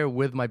there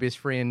with my best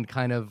friend,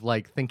 kind of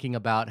like thinking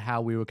about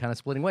how we were kind of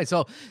splitting ways.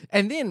 So,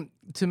 and then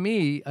to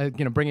me,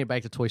 bringing it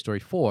back to Toy Story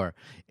 4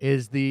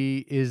 is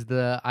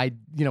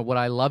what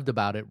I loved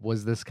about it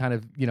was this kind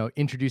of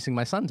introducing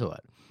my son to it.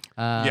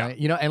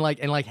 And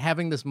like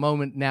having this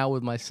moment now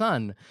with my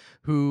son,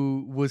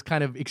 who was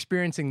kind of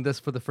experiencing this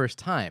for the first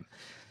time.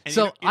 And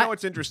so you know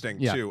what's interesting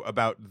Yeah. too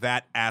about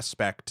that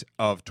aspect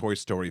of Toy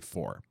Story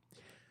 4,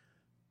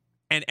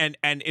 and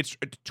it's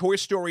Toy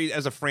Story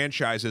as a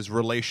franchise's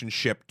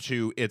relationship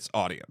to its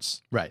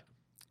audience. right.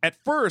 At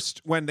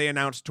first, when they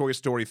announced Toy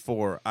Story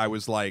 4, I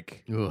was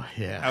like, Ooh,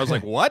 yeah. I was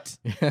like, what?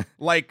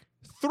 Like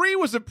 3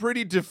 was a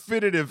pretty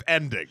definitive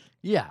ending.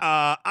 yeah.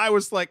 I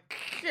was like,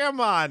 come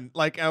on.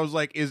 Like, I was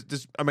like,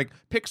 I'm like,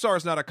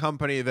 Pixar's not a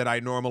company that I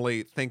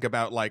normally think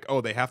about like,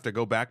 oh, they have to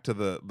go back to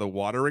the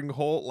watering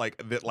hole like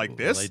this.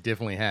 Well, they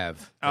definitely have.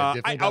 They've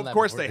definitely done Of that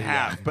course before. they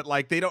Yeah. have, but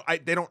like they don't,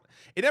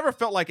 it never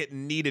felt like it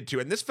needed to.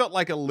 And this felt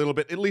like a little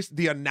bit, at least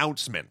the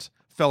announcement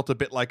felt a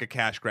bit like a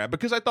cash grab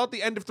because I thought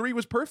the end of 3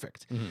 was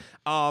perfect.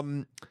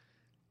 Mm-hmm.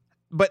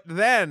 But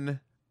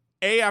then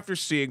A, after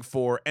seeing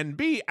 4, and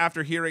B,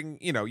 after hearing,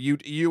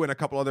 you and a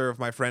couple other of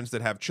my friends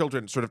that have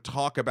children sort of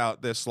talk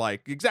about this,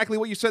 like exactly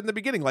what you said in the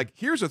beginning. Like,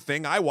 here's a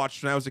thing I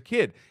watched when I was a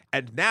kid,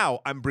 and now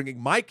I'm bringing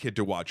my kid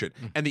to watch it.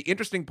 And the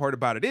interesting part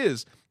about it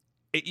is,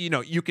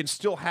 you can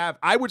still have,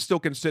 I would still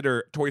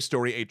consider Toy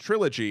Story a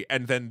trilogy,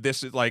 and then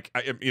this is like,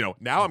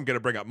 now I'm going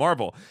to bring up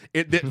Marvel.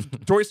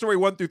 Toy Story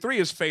 1 through 3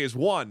 is phase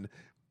 1.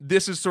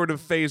 this is sort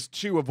of phase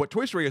 2 of what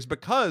Toy Story is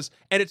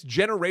and it's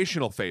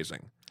generational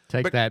phasing.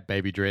 Take that,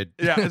 baby Dread.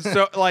 Yeah.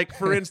 So, like,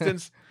 for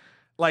instance,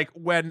 like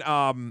when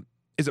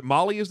is it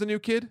Molly is the new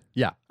kid?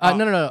 Yeah.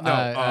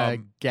 No.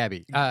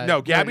 Gabby.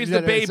 No, Gabby's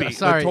the baby,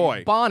 sorry, the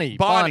toy. Bonnie.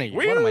 Bonnie.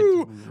 What am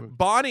I?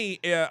 Bonnie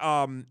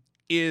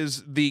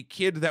is the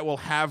kid that will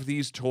have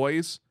these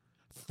toys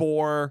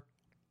for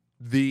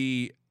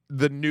the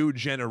new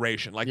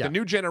generation. Like, Yeah. the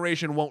new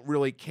generation won't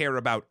really care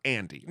about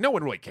Andy. No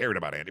one really cared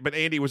about Andy, but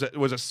Andy was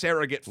a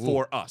surrogate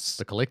for us.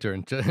 The collector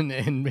in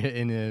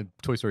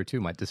Toy Story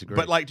 2 might disagree.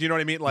 But, like, do you know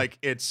what I mean? Like,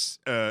 it's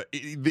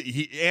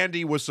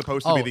Andy was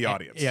supposed to be the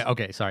audience. Yeah.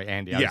 Okay. Sorry,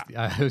 Andy. Yeah.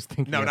 I was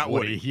thinking. No, of not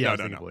Woody. Yeah, I was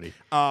No. thinking Woody.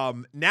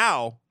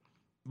 Now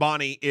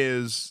Bonnie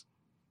is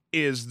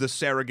the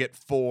surrogate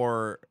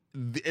for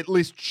at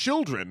least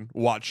children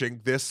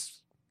watching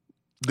this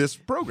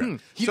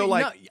program. So,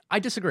 like, no, I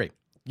disagree.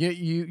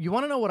 You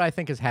want to know what I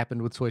think has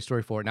happened with Toy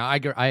Story 4? Now,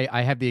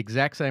 I have the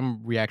exact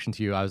same reaction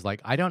to you. I was like,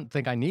 I don't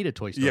think I need a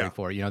Toy Story Yeah.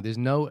 4. You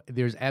know,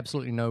 there's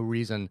absolutely no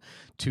reason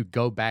to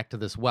go back to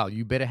this well.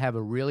 You better have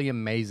a really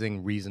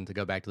amazing reason to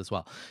go back to this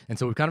well. And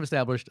so we've kind of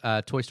established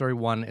Toy Story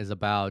 1 is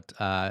about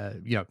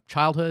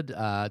childhood.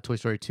 Toy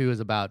Story 2 is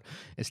about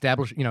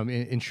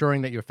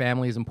ensuring that your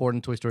family is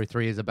important. Toy Story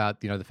 3 is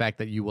about the fact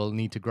that you will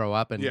need to grow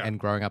up and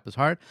growing up is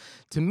hard.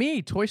 To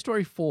me, Toy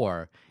Story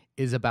 4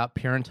 is about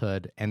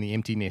parenthood and the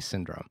empty nest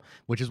syndrome,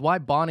 which is why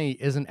Bonnie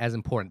isn't as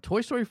important.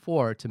 Toy Story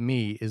 4 to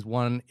me is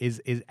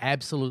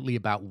absolutely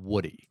about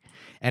Woody,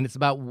 and it's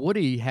about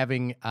Woody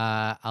having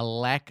a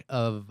lack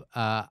of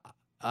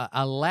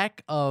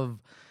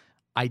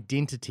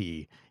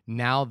identity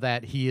now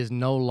that he is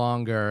no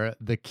longer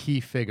the key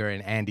figure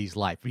in Andy's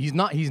life. He's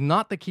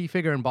not the key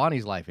figure in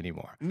Bonnie's life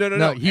anymore.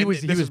 No.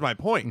 This is my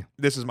point.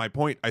 This is my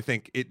point. I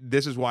think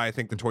this is why I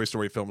think the Toy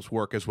Story films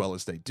work as well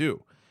as they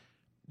do.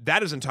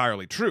 That is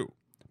entirely true,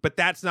 but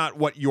that's not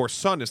what your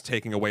son is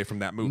taking away from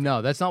that movie.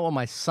 No, that's not what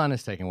my son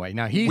is taking away.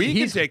 Now we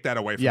can take that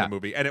away from the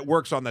movie, and it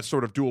works on that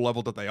sort of dual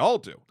level that they all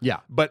do. Yeah,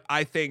 but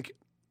I think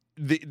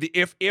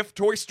if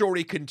Toy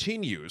Story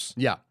continues,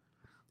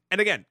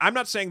 and again, I'm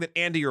not saying that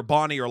Andy or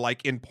Bonnie are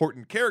like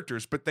important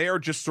characters, but they are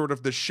just sort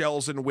of the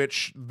shells in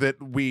which that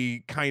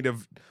we kind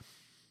of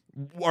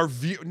are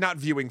not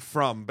viewing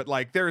from, but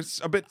like there's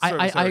a bit.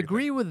 I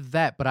agree with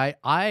that, but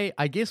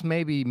I guess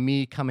maybe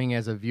me coming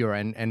as a viewer,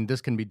 and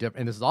this can be different,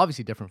 and this is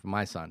obviously different from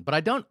my son, but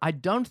I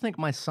don't think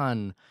my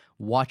son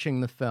watching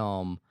the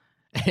film,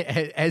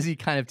 as he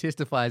kind of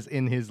testifies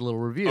in his little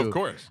review, of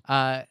course,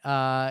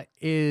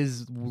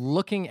 is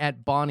looking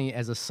at Bonnie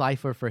as a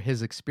cipher for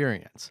his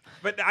experience.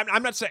 But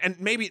I'm not saying, and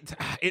maybe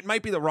it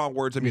might be the wrong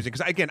words I'm using,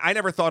 because again, I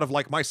never thought of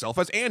like myself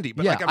as Andy,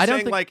 but like I'm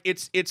saying, like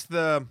it's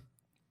the.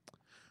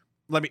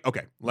 Let me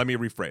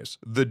rephrase.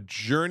 The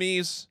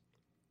journeys,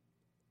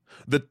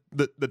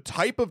 the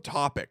type of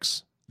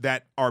topics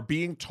that are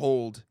being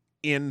told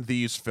in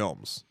these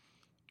films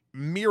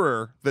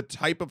mirror the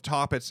type of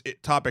topics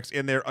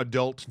in their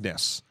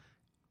adultness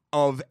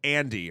of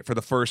Andy for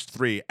the first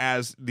 3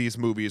 as these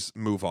movies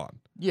move on.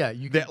 Yeah,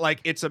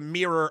 it's a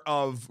mirror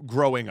of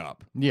growing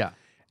up. Yeah.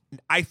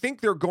 I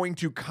think they're going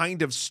to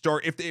kind of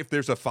start if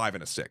there's a 5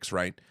 and a 6,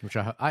 right? Which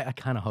I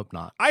kind of hope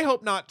not. I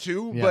hope not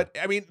too, but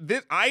I mean,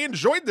 I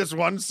enjoyed this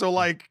one, so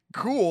like,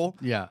 cool.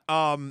 Yeah.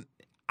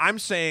 I'm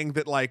saying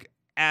that like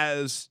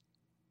as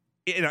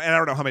and I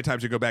don't know how many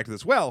times you go back to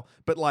this well,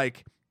 but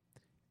like,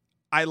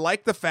 I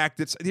like the fact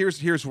that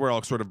here's where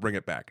I'll sort of bring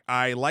it back.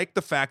 I like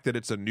the fact that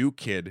it's a new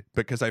kid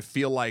because I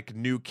feel like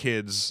new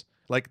kids.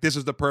 Like, this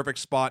is the perfect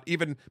spot.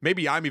 Even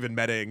maybe I'm even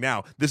metaing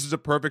now. This is a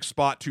perfect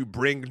spot to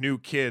bring new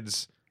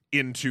kids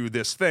into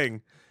this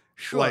thing.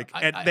 Sure. Like,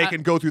 and they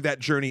can go through that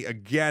journey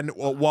again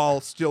while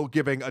still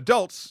giving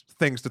adults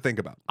things to think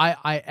about.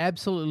 I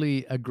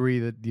absolutely agree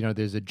that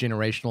there's a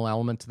generational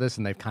element to this,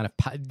 and they've kind of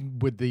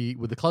with the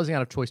closing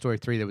out of Toy Story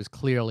 3, there was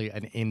clearly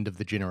an end of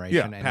the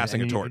generation. Yeah,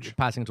 passing a torch.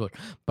 Passing a torch.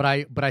 But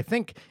I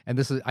think, and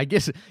this is, I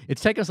guess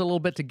it's taken us a little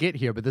bit to get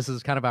here, but this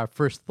is kind of our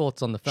first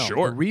thoughts on the film.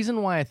 Sure. The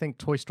reason why I think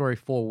Toy Story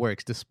 4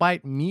 works,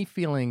 despite me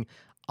feeling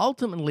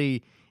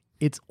ultimately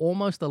it's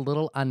almost a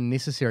little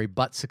unnecessary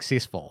but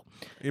successful.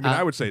 I mean,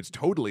 I would say it's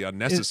totally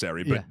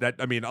unnecessary, but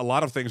a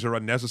lot of things are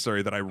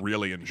unnecessary that I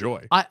really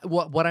enjoy.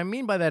 What I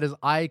mean by that is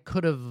I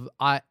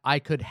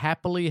could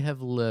happily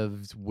have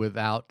lived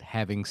without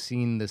having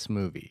seen this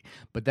movie,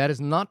 but that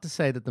is not to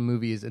say that the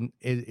movie is in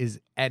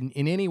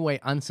any way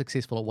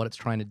unsuccessful at what it's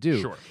trying to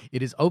do. Sure.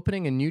 It is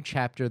opening a new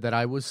chapter that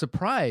I was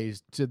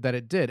surprised that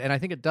it did, and I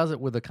think it does it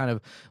with a kind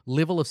of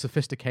level of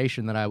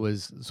sophistication that I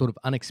was sort of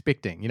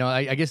unexpecting.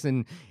 I guess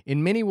in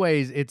many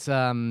ways it's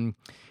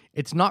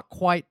not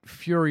quite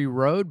Fury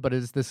Road, but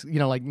it's this,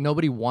 like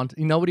nobody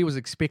was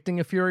expecting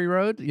a Fury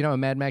Road, a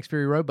Mad Max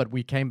Fury Road, but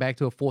we came back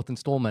to a 4th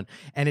installment,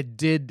 and it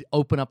did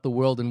open up the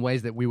world in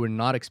ways that we were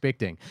not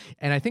expecting.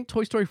 And I think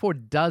Toy Story 4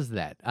 does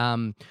that.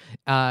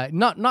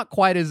 Not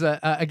quite as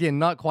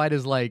not quite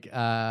as like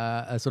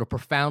sort of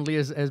profoundly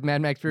as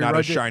Mad Max Fury Road. Not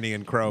as shiny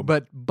and chrome.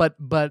 But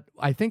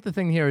I think the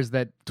thing here is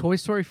that Toy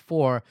Story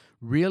 4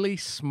 really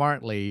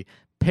smartly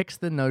picks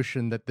the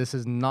notion that this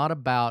is not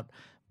about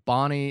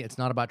Barney. It's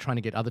not about trying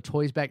to get other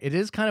toys back. It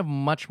is kind of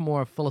much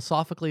more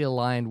philosophically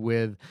aligned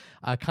with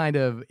a kind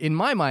of, in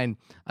my mind,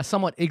 a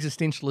somewhat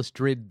existentialist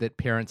dread that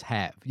parents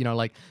have. You know,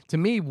 like to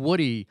me,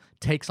 Woody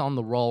takes on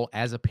the role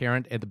as a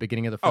parent at the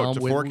beginning of the film. to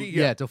Forky?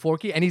 Yeah. To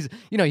Forky, and he's,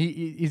 you know,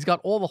 he's got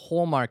all the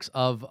hallmarks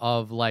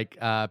of like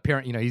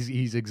parent. You know,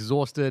 he's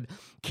exhausted.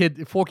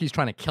 Forky's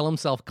trying to kill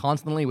himself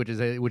constantly, which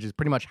is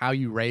pretty much how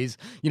you raise,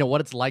 you know,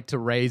 what it's like to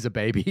raise a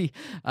baby.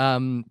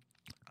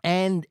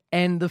 And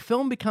the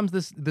film becomes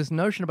this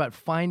notion about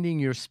finding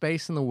your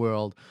space in the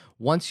world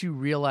once you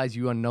realize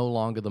you are no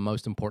longer the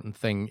most important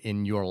thing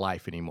in your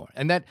life anymore.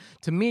 And that,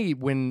 to me,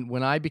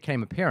 when I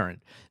became a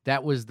parent,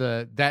 that is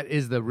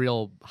the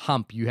real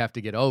hump you have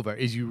to get over,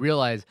 is you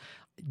realize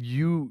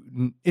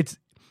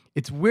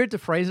it's weird to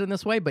phrase it in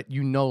this way, but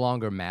you no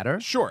longer matter.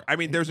 Sure. I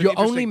mean, you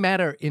only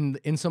matter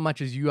in so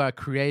much as you are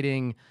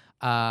creating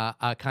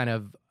a kind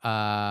of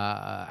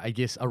I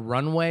guess a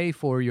runway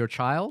for your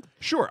child.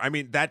 Sure. I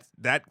mean,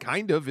 that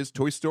kind of is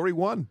Toy Story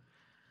 1.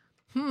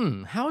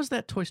 How is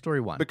that Toy Story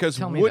 1? Because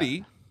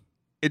Woody,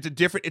 it's a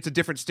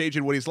different stage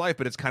in Woody's life,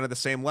 but it's kind of the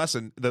same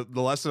lesson. The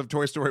lesson of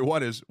Toy Story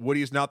 1 is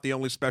Woody's not the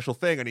only special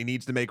thing, and he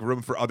needs to make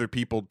room for other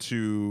people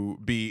to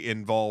be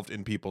involved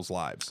in people's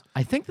lives.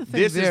 I think the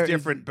thing this is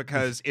different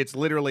because it's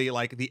literally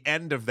like the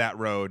end of that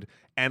road,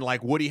 and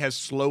like Woody has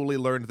slowly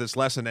learned this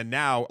lesson, and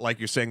now, like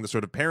you're saying, the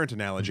sort of parent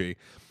analogy,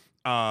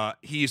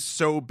 he's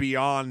so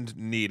beyond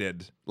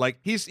needed. Like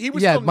he was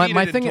still needed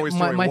my in thing, Toy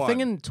Story 1. My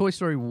thing in Toy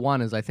Story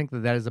 1 is I think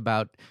that is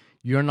about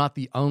you're not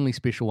the only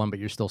special one, but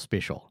you're still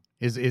special.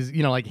 Is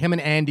you know, like him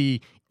and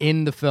Andy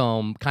in the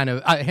film, kind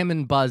of him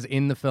and Buzz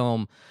in the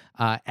film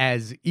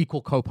as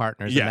equal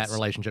co-partners in that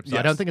relationship. So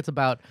I don't think it's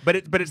about, but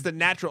it's the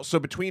natural. So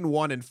between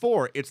 1 and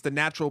 4, it's the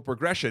natural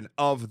progression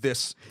of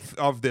this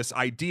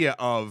idea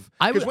of,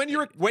 because when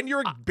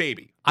you're a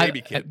baby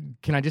kid.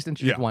 Can I just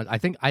introduce one? I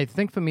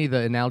think for me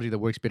the analogy that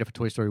works better for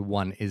Toy Story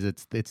 1 is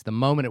it's the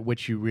moment at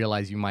which you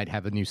realize you might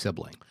have a new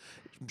sibling.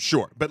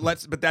 Sure, but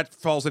that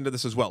falls into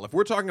this as well. If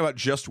we're talking about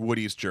just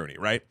Woody's journey,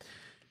 right?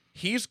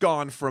 He's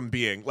gone from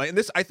being like, and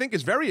this I think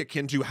is very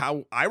akin to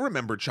how I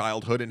remember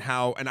childhood and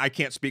I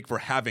can't speak for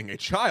having a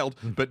child,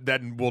 but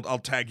then I'll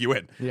tag you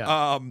in.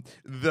 Yeah.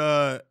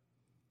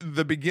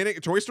 The beginning,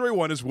 Toy Story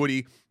 1 is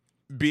Woody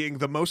being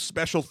the most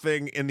special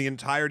thing in the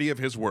entirety of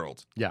his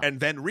world. Yeah. And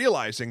then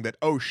realizing that,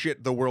 oh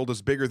shit, the world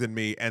is bigger than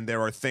me, and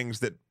there are things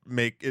that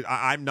make it,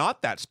 I'm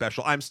not that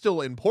special. I'm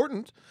still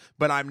important,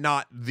 but I'm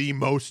not the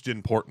most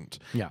important.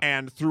 Yeah.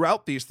 And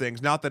throughout these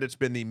things, not that it's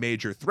been the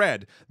major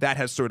thread, that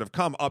has sort of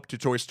come up to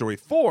Toy Story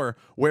 4,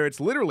 where it's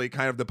literally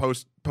kind of the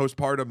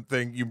postpartum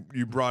thing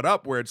you brought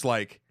up, where it's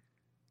like,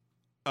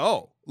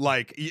 oh,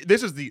 like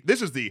this is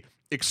the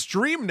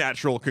extreme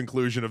natural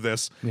conclusion of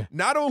this. Yeah.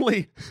 Not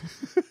only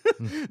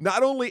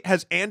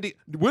has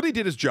Woody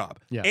did his job.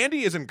 Yeah.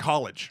 Andy is in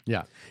college.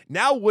 Yeah.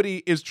 Now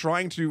Woody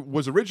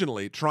was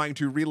originally trying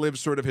to relive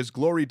sort of his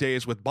glory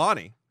days with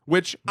Bonnie,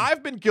 which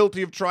I've been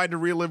guilty of trying to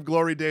relive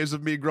glory days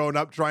of me growing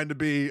up, trying to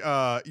be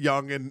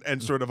young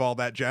and sort of all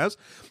that jazz.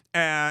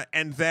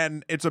 And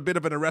then it's a bit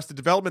of an Arrested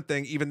Development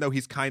thing, even though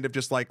he's kind of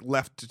just like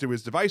left to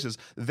his devices.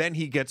 Then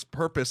he gets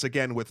purpose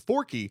again with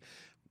Forky,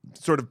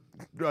 sort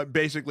of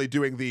basically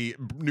doing the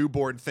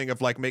newborn thing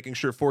of like making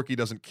sure Forky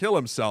doesn't kill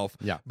himself.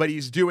 Yeah. But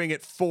he's doing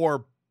it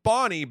for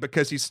Bonnie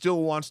because he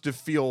still wants to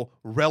feel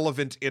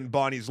relevant in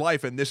Bonnie's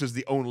life, and this is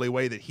the only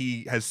way that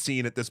he has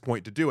seen at this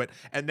point to do it.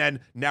 And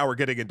then now we're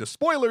getting into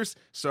spoilers,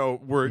 so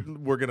we're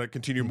going to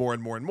continue more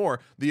and more and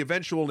more. The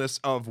eventualness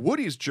of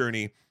Woody's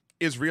journey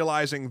is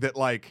realizing that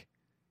like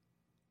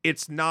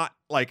it's not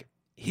like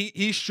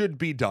he should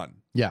be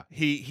done. Yeah.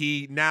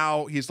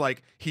 He's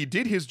like he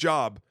did his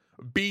job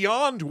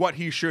beyond what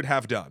he should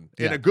have done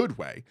in a good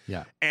way.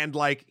 Yeah. And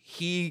like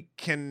he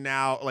can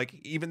now, like,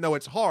 even though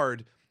it's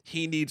hard,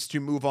 he needs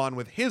to move on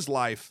with his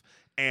life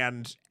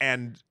and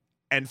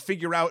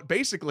figure out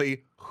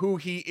basically who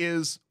he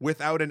is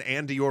without an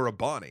Andy or a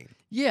Bonnie.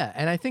 Yeah,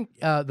 and I think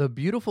the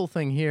beautiful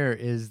thing here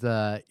is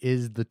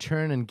the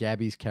turn in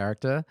Gabby's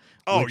character.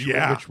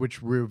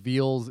 Which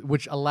reveals,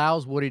 which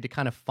allows Woody to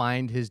kind of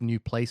find his new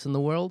place in the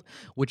world.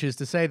 Which is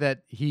to say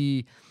that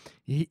he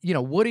you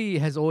know, Woody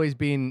has always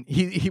been.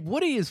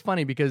 Woody is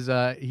funny because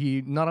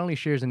he not only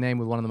shares a name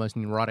with one of the most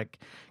neurotic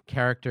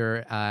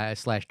character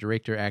 /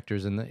 director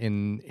actors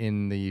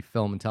in the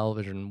film and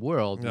television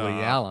world,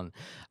 Woody Allen,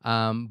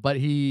 but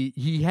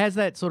he has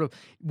that sort of.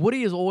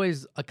 Woody is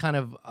always a kind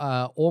of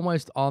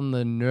almost on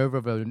the nerve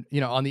of on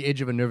the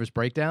edge of a nervous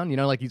breakdown. You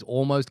know, like he's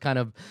almost kind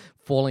of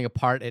falling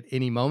apart at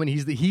any moment.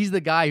 He's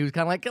the guy who's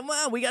kind of like, come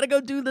on, we got to go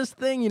do this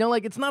thing. You know,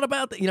 like it's not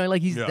about that. You know,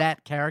 like he's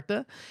that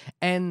character.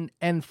 And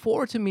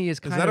 4 to me is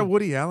kind of. Is that a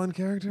Woody Allen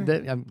character?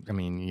 I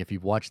mean, if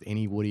you've watched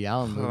any Woody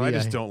Allen movie, I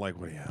just don't like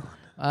Woody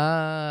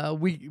Allen.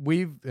 We've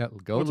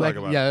We'll talk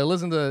about it.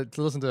 listen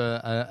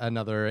to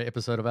another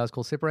episode of ours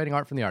called "Separating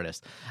Art from the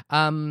Artist."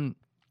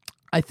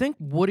 I think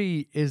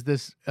Woody is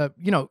this,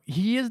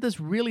 he is this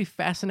really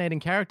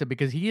fascinating character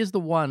because he is the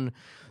one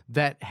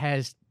that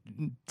has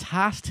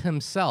tasked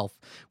himself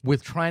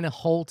with trying to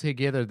hold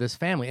together this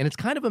family, and it's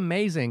kind of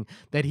amazing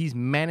that he's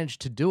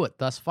managed to do it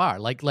thus far.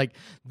 Like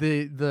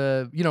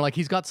the like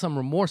he's got some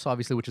remorse,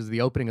 obviously, which is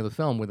the opening of the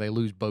film where they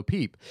lose Bo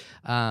Peep.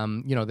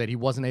 That he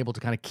wasn't able to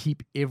kind of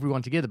keep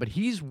everyone together, but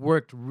he's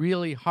worked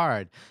really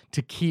hard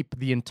to keep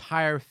the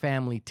entire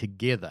family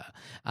together.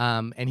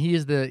 And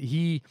he's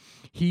the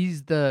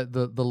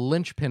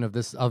linchpin of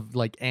this, of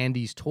like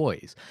Andy's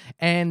toys.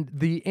 And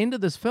the end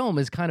of this film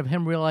is kind of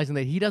him realizing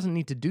that he doesn't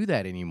need to do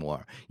that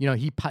anymore.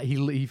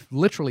 He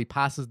literally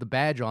passes the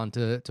badge on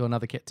to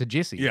another kid, to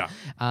Jesse. Yeah.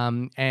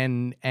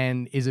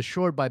 And is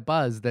assured by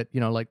Buzz that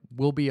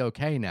we'll be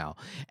okay now.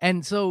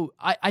 And so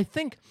I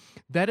think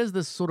that is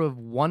this sort of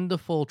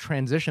wonderful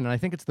transition, and I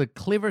think it's the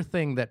clever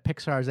thing that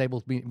Pixar is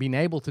been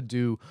able to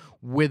do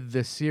with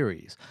this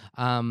series.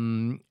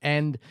 And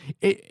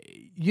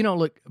it,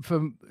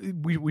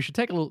 we should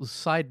take a little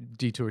side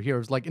detour here.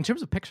 It's like, in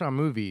terms of Pixar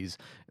movies,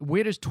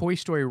 where does Toy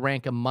Story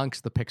rank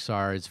amongst the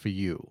Pixars for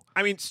you?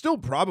 I mean, still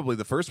probably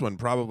the first one,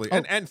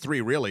 and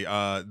 3 really,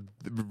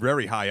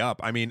 very high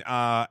up. I mean,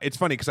 it's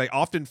funny because I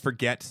often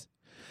forget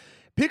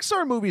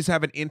Pixar movies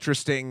have an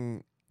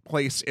interesting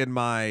place in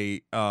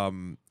my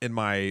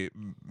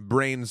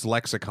brain's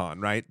lexicon,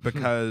 right?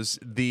 Because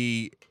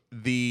the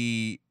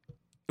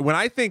when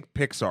I think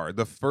Pixar,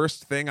 the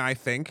first thing I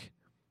think,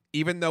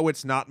 even though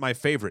it's not my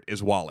favorite,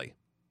 is WALL-E.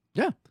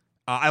 Yeah.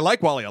 I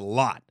like WALL-E a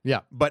lot.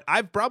 Yeah. But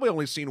I've probably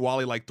only seen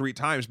WALL-E like 3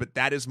 times, but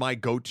that is my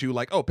go-to,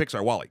 like, oh,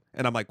 Pixar, WALL-E.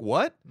 And I'm like,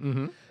 what?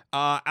 Mm-hmm.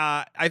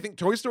 I think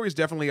Toy Story is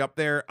definitely up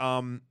there.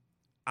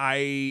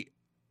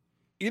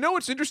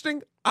 What's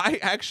interesting? I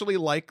actually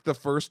like the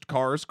first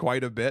Cars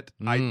quite a bit.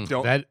 I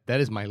don't. That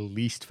is my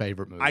least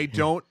favorite movie. I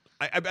don't.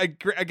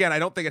 Again, I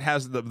don't think it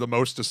has the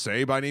most to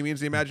say by any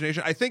means the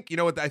imagination. I think, you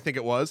know what I think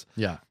it was?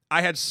 Yeah.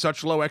 I had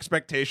such low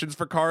expectations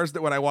for Cars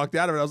that when I walked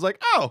out of it, I was like,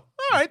 oh,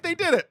 all right, they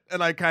did it.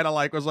 And I kind of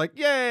was like,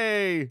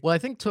 yay. Well, I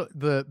think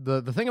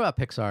the thing about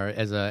Pixar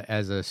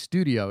as a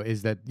studio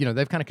is that,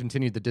 they've kind of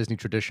continued the Disney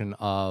tradition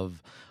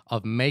of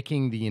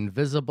making the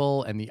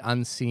invisible and the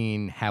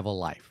unseen have a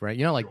life, right?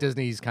 Like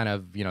Disney's kind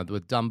of,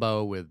 with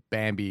Dumbo, with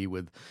Bambi,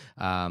 with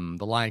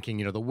The Lion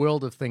King, the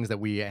world of things that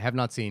we have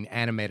not seen,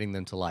 animating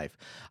them to life.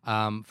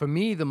 For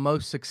me, the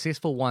most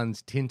successful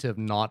ones tend to have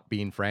not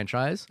been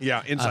franchised.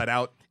 Yeah, Inside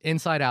Out.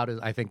 Inside Out is,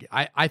 I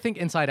think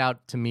Inside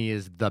Out to me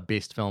is the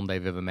best film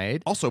they've ever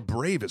made. Also,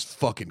 Brave is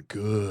fucking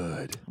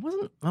good.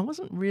 I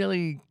wasn't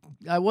really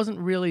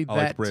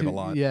that Brave too, a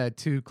lot.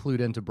 too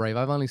clued into Brave.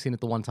 I've only seen it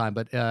the one time,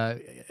 but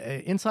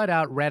Inside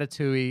Out,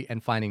 Ratatouille,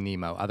 and Finding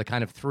Nemo are the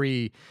kind of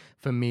 3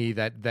 for me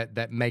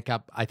that make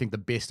up, I think, the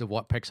best of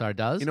what Pixar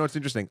does. You know what's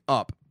interesting?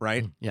 Up,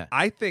 right? Yeah.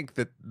 I think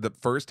that the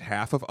first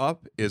half of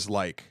Up is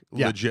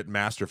legit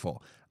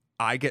masterful.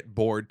 I get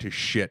bored to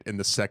shit in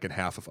the second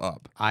half of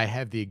Up. I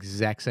have the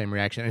exact same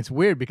reaction. And it's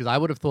weird because I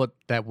would have thought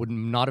that would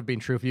not have been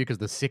true for you, because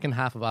the second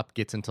half of Up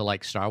gets into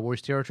Star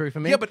Wars territory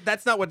for me. Yeah, but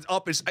that's not what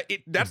Up is.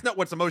 That's not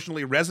what's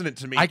emotionally resonant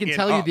to me. I can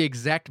tell Up. you the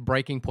exact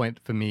breaking point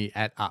for me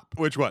at Up.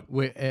 Which one?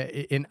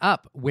 In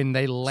Up, when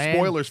they land.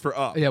 Spoilers for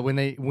Up. Yeah, when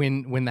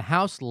the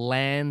house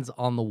lands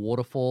on the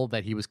waterfall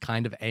that he was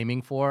kind of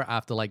aiming for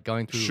after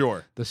going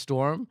through the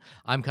storm,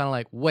 I'm kind of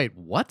like, wait,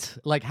 what?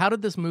 How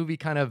did this movie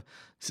kind of,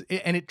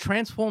 and it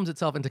transforms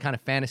itself into kind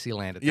of fantasy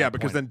land at that point.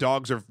 Because then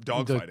dogs are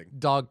dog fighting,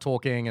 dog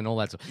talking, and all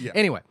that stuff. Yeah.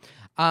 Anyway,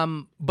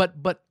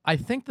 but I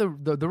think the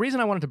reason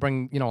I wanted to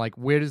bring,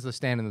 where does this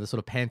stand in the sort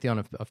of pantheon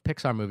of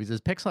Pixar movies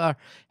is Pixar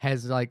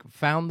has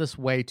found this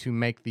way to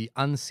make the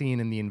unseen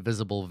and the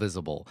invisible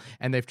visible,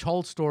 and they've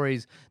told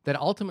stories that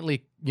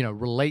ultimately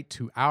relate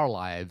to our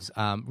lives,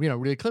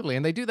 really clearly.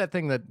 And they do that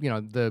thing that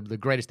the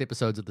greatest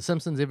episodes of The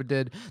Simpsons ever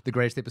did, the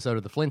greatest episode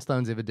of The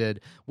Flintstones ever did,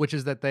 which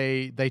is that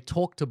they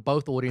talk to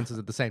both audiences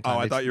at the same time. Oh,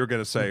 I thought you were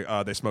going to say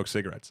they smoke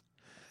cigarettes.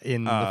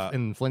 In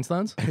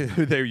Flintstones.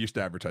 They used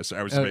to advertise. So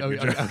I was just making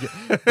a joke.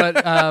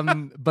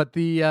 Okay. But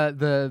the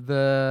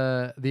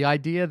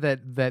idea that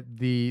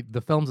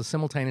the films are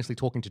simultaneously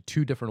talking to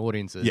 2 different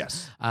audiences,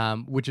 yes,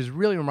 which is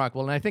really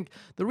remarkable. And I think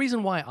the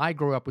reason why I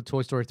grew up with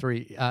Toy Story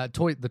 3,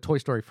 the Toy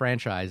Story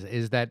franchise,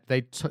 is that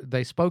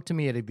they spoke to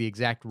me at the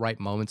exact right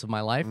moments of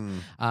my life.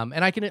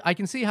 And I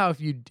can see how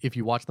if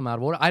you watch them out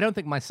of order, I don't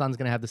think my son's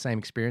going to have the same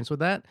experience with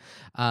that.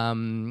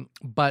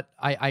 But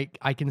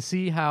I can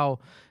see how.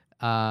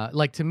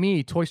 To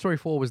me, Toy Story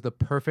 4 was the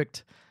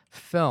perfect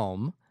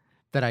film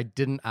that I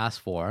didn't ask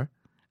for,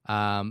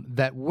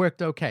 that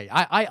worked okay.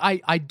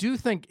 I do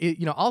think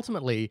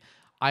ultimately,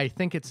 I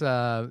think it's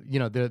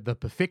the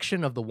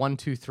perfection of the 1,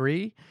 2,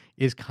 3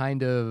 is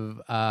kind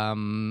of I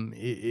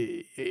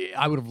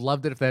would have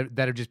loved it if that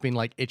had just been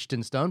etched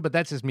in stone, but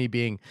that's just me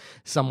being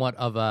somewhat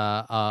of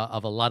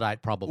a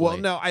Luddite, probably. Well,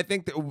 no, I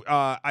think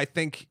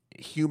that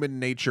human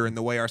nature and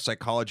the way our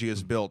psychology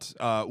is built,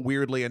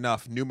 weirdly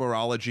enough,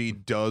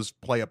 numerology does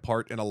play a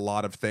part in a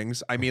lot of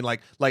things. I mean,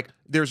 like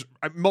there's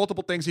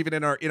multiple things even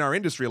in our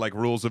industry, like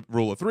rule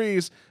of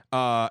threes,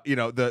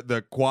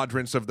 the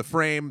quadrants of the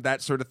frame,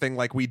 that sort of thing.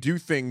 Like we do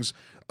things.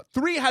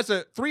 Three has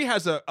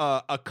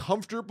a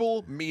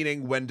comfortable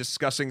meaning when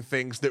discussing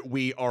things that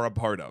we are a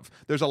part of.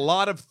 There's a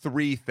lot of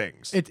three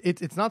things.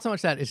 It's not so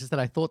much that, it's just that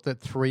I thought that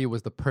 3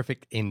 was the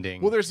perfect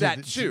ending. Well, there's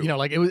that too. You know,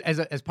 like it was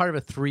as part of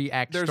a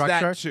 3-act There's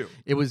structure. that too.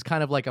 It was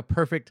kind of like a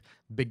perfect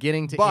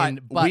beginning to But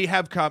end. we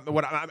have come.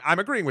 What I'm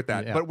agreeing with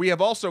that. Yeah. But we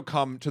have also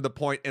come to the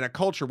point in a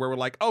culture where we're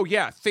like, oh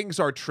yeah, things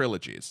are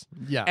trilogies.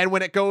 Yeah. And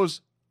when it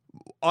goes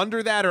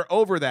under that or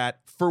over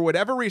that, for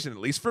whatever reason, at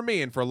least for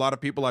me and for a lot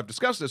of people I've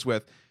discussed this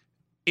with,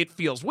 it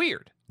feels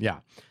weird. Yeah.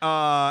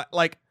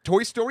 Like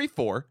Toy Story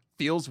 4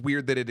 feels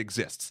weird that it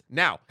exists.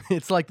 Now,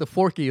 It's like the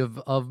Forky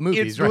of movies,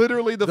 it's right?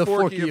 literally the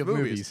Forky Forky of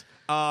movies.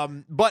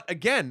 But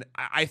again,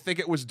 I think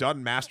it was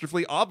done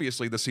masterfully.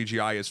 Obviously, the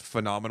CGI is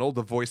phenomenal.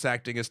 The voice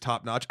acting is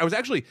top notch. I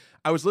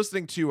was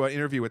listening to an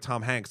interview with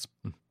Tom Hanks,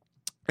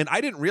 and I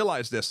didn't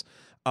realize this.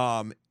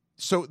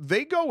 So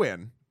they go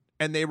in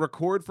and they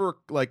record for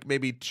like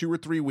maybe 2 or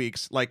 3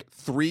 weeks, like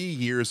 3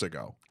 years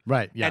ago.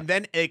 Right, yeah. And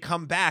then they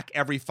come back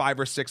every 5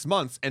 or 6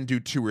 months and do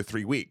 2 or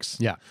 3 weeks.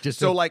 Yeah, just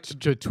so to, like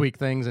to tweak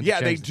things and yeah,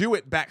 to they change do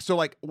it back. So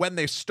like when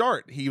they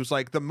start, he was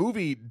like, the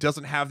movie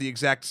doesn't have the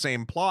exact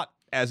same plot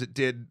as it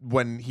did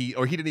when he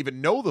didn't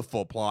even know the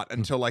full plot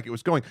until like it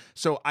was going.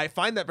 So I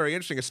find that very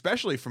interesting,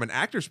 especially from an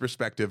actor's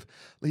perspective.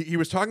 He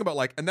was talking about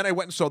like, and then I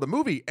went and saw the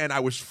movie and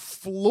I was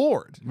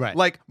floored. Right.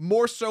 Like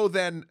more so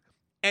than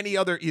any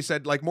other, he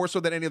said, like more so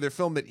than any other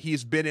film that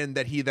he's been in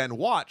that he then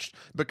watched,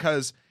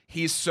 because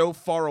he's so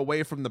far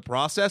away from the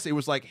process. It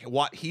was like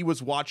what he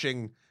was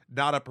watching,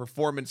 not a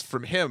performance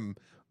from him,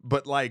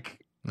 but like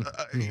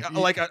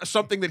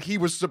something that he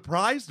was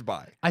surprised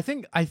by. I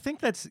think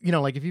that's, you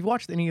know, like if you've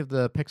watched any of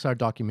the Pixar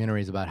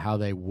documentaries about how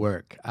they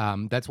work,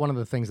 that's one of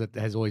the things that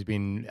has always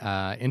been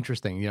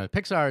interesting. You know,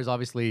 Pixar is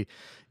obviously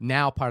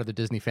now part of the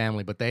Disney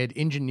family, but they had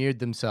engineered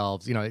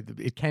themselves. You know,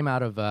 it came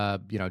out of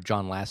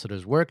John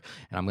Lasseter's work,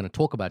 and I'm going to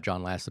talk about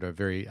John Lasseter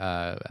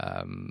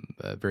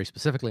very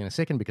specifically in a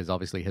second, because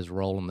obviously his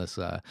role in this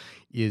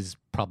is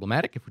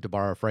problematic. If we're to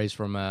borrow a phrase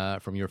from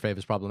your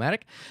favorites,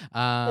 problematic,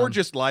 Or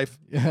just life.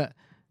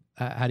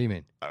 how do you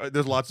mean?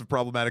 There's lots of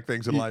problematic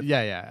things in life.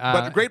 Yeah.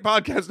 But the great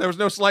podcast, there was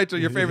no slight to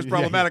your favorite's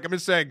problematic. I'm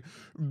just saying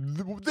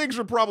things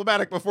were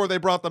problematic before they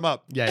brought them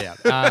up. Yeah.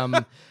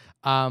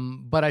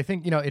 But I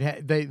think, you know,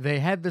 they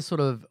had this sort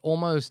of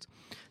almost.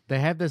 They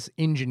have this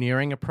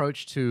engineering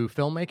approach to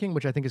filmmaking,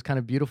 which I think is kind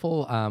of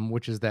beautiful,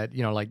 which is that,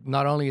 you know, like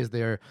not only is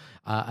there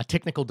a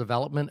technical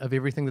development of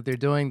everything that they're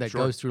doing that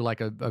goes through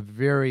like a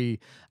very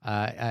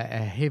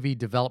a heavy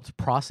developed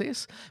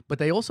process, but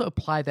they also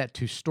apply that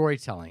to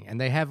storytelling.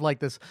 And they have like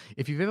this,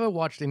 if you've ever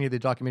watched any of the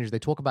documentaries, they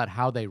talk about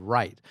how they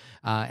write.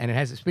 And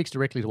it speaks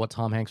directly to what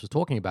Tom Hanks was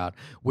talking about,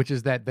 which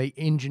is that they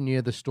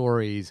engineer the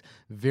stories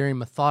very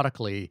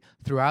methodically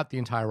throughout the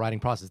entire writing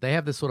process. They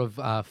have this sort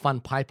of fun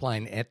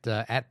pipeline at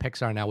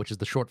Pixar now, which is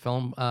the short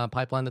film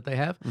pipeline that they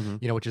have,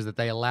 you know, which is that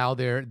they allow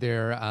their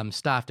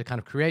staff to kind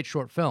of create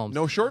short films.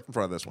 No short in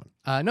front of this one.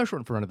 No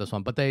short in front of this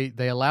one, but they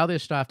allow their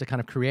staff to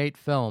kind of create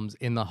films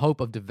in the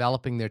hope of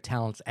developing their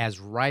talents as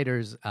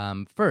writers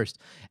first,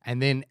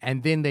 and then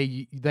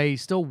they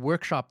still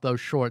workshop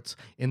those shorts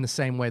in the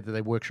same way that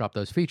they workshop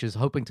those features,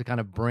 hoping to kind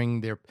of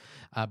bring their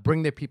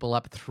people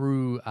up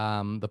through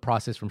the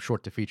process from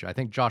short to feature. I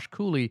think Josh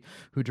Cooley,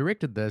 who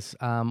directed this,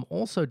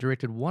 also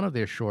directed one of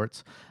their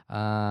shorts,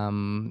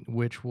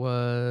 which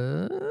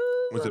was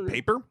it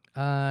Paper?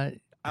 I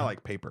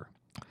like Paper.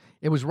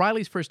 It was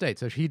Riley's First Date,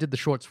 so he did the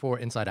shorts for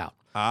Inside Out.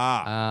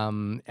 I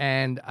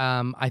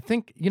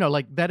think, you know,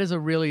 like that is a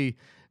really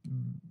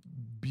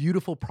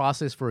beautiful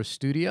process for a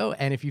studio,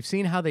 and if you've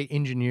seen how they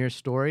engineer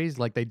stories,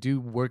 like they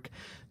do work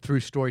through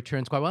story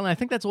turns quite well. And I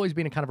think that's always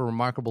been a kind of a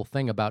remarkable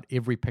thing about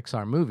every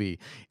Pixar movie,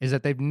 is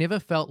that they've never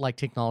felt like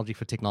technology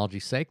for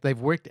technology's sake. They've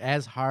worked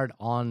as hard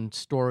on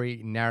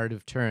story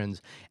narrative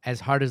turns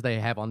as hard as they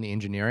have on the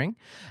engineering,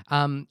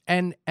 and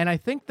I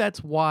think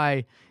that's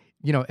why,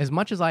 you know, as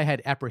much as I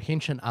had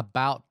apprehension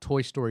about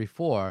Toy Story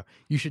 4,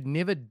 you should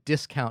never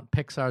discount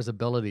Pixar's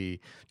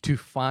ability to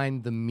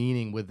find the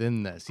meaning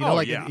within this. You know,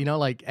 you know,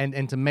 like,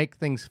 and to make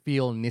things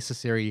feel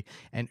necessary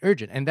and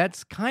urgent. And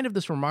that's kind of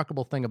this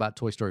remarkable thing about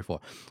Toy Story 4.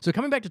 So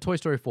coming back to Toy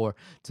Story 4,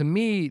 to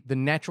me, the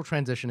natural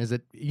transition is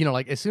that, you know,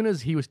 like as soon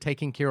as he was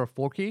taking care of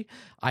Forky,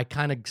 I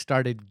kind of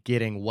started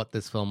getting what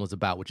this film was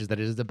about, which is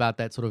that it is about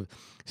that sort of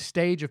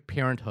stage of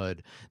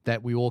parenthood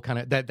that we all kind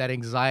of, that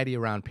anxiety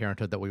around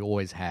parenthood that we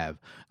always have.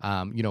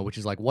 You know, which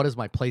is like, what is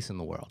my place in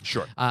the world?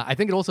 Sure. I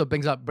think it also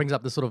brings up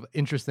this sort of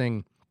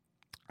interesting.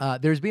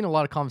 There's been a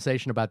lot of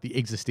conversation about the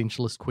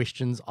existentialist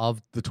questions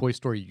of the Toy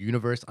Story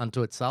universe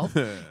unto itself.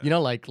 You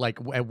know, like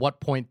at what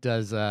point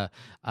does a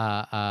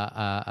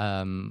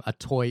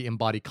toy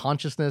embody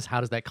consciousness? How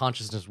does that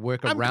consciousness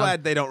work around? I'm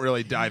glad they don't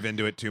really dive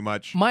into it too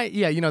much.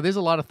 You know, there's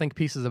a lot of think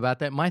pieces about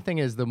that. My thing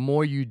is, the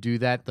more you do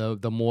that,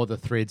 the more the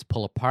threads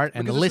pull apart,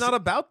 and because it's not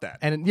about that.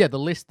 And yeah, the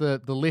less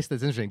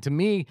that's interesting to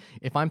me.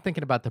 If I'm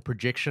thinking about the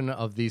projection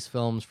of these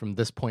films from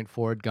this point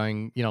forward,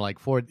 going, you know, like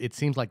forward, it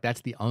seems like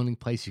that's the only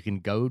place you can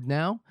go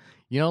now.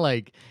 You know,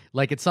 like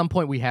at some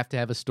point we have to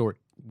have a story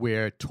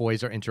where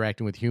toys are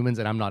interacting with humans,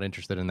 and I'm not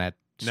interested in that.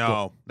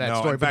 No.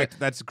 Story. In fact,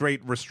 that's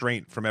great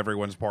restraint from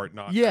everyone's part.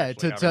 Not yeah,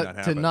 actually having that to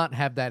happen. not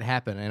have that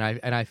happen,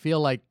 and I feel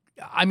like.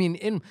 I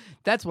mean,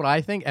 that's what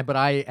I think, but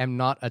I am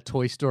not a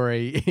Toy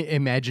Story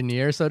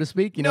Imagineer, so to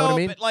speak. You know what I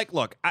mean? But like,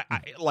 look,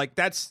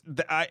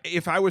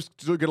 if I was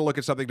going to look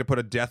at something to put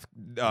a death,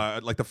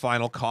 like the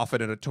final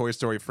coffin in a Toy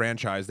Story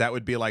franchise, that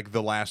would be like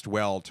the last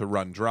well to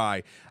run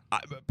dry.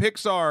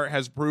 Pixar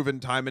has proven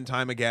time and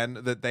time again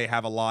that they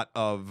have a lot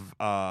of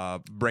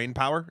brain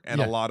power and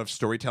a lot of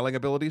storytelling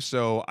ability.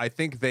 So I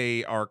think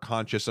they are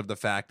conscious of the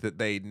fact that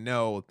they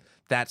know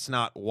that's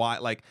not why,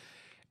 like.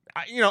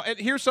 And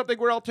here's something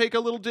where I'll take a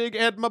little dig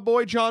at my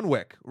boy John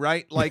Wick,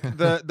 right? Like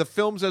the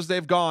films as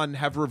they've gone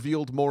have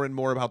revealed more and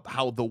more about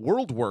how the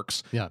world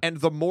works. Yeah.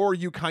 And the more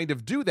you kind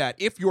of do that,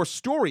 if your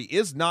story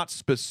is not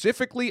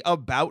specifically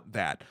about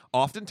that,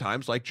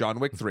 oftentimes, like John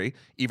Wick 3,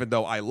 even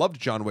though I loved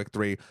John Wick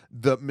 3,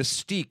 the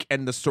mystique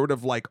and the sort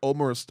of like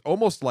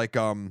almost like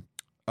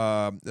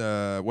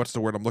what's the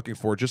word I'm looking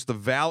for? Just the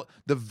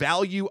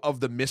value of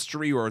the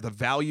mystery or the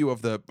value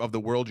of the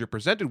world you're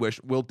presented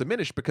with will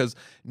diminish, because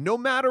no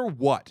matter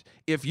what,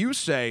 if you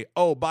say,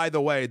 oh, by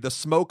the way, the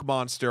smoke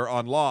monster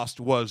on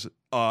Lost was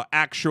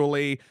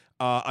actually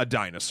a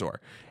dinosaur,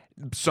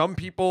 some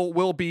people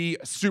will be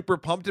super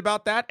pumped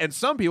about that, and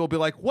some people will be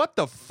like, what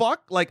the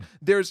fuck? Like,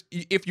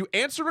 if you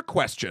answer a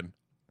question,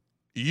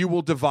 you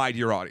will divide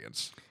your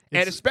audience.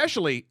 And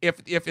especially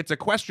if it's a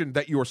question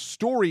that your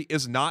story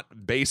is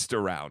not based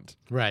around.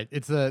 Right.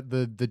 It's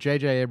the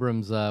J.J.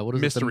 Abrams what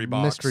is mystery it?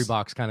 Box. Mystery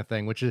box kind of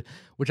thing, which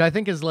I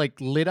think is like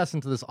led us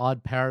into this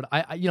odd paradigm.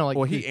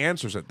 Well, he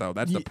answers it though.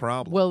 That's the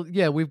problem. Well,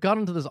 yeah, we've got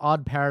into this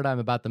odd paradigm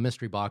about the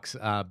mystery box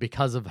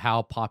because of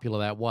how popular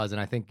that was, and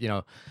I think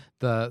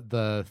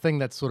the thing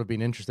that's sort of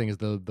been interesting is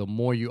the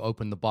more you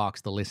open the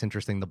box, the less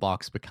interesting the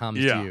box becomes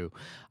to you.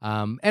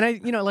 And I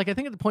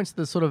think it points to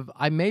this sort of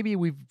maybe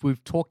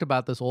we've talked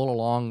about this all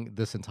along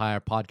this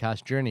entire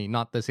podcast journey,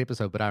 not this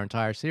episode, but our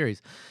entire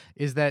series,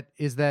 is that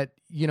the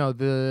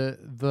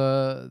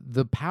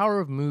power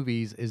of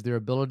movies is their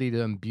ability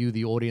to imbue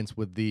the audience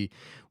with the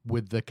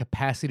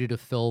capacity to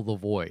fill the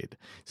void.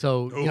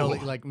 So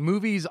like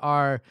movies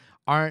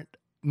aren't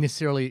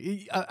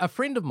necessarily. A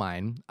friend of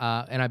mine,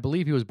 and I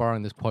believe he was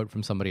borrowing this quote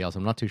from somebody else,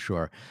 I'm not too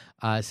sure,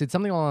 said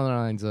something along the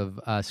lines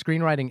of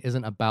screenwriting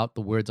isn't about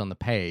the words on the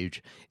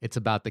page, it's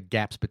about the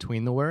gaps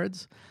between the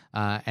words.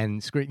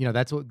 And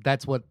that's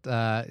what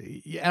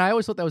and I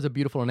always thought that was a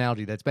beautiful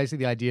analogy. That's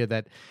basically the idea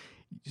that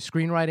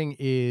screenwriting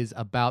is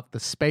about the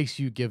space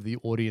you give the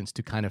audience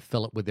to kind of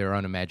fill it with their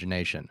own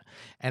imagination.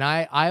 And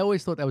I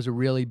always thought that was a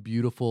really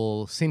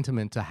beautiful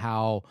sentiment to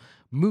how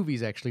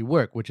movies actually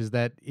work, which is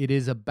that it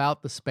is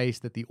about the space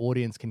that the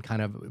audience can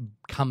kind of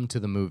come to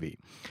the movie.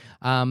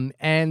 And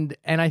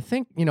I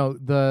think,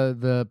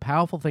 the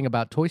powerful thing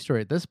about Toy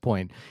Story at this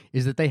point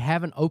is that they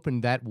haven't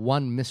opened that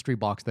one mystery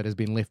box that has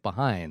been left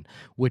behind,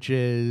 which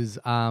is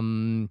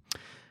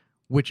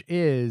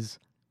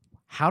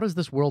how does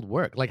this world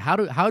work? Like, how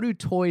do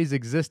toys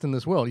exist in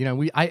this world?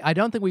 I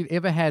don't think we've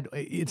ever had.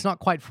 It's not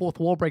quite fourth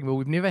wall breaking, but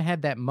we've never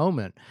had that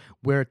moment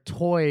where a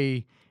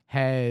toy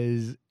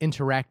has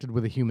interacted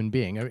with a human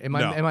being. Am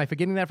I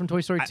forgetting that from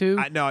Toy Story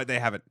 2? No, they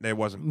haven't. It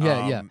wasn't.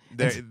 Yeah.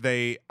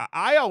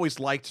 I always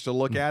liked to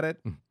look at it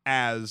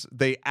as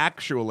they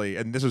actually,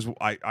 and this is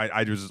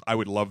I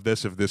would love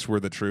this if this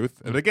were the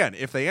truth. And again,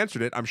 if they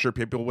answered it, I'm sure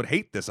people would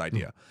hate this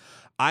idea.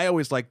 I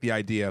always like the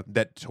idea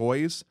that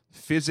toys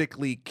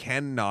physically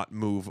cannot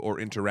move or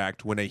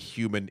interact when a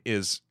human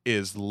is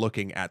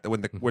looking at them.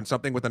 When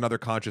something with another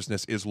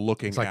consciousness is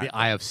looking it's like at the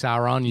Eye of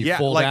Sauron. You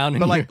fall like, down,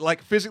 but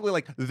like physically,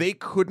 like they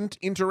couldn't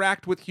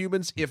interact with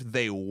humans if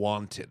they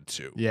wanted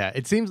to. Yeah,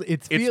 it seems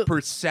it's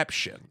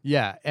perception.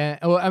 Yeah,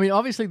 well, I mean,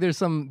 obviously,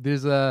 there's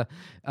a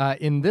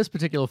in this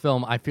particular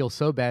film, I feel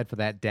so bad for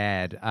that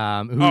dad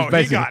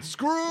he got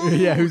screwed.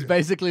 Yeah, who's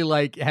basically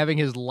like having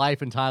his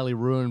life entirely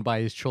ruined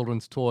by his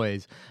children's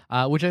toys,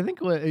 which I think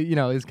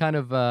is kind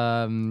of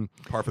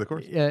par for the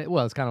course. Yeah,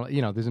 well, it's kind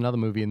of there's another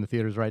movie in the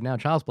theaters right now,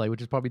 Child's Play,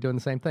 which is probably doing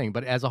the same thing,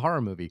 but as a horror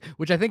movie,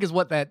 which I think is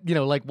what that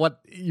what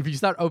if you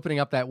start opening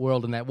up that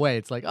world in that way,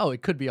 it's like, oh,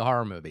 it could be a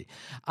horror movie.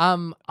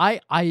 I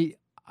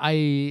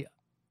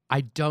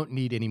don't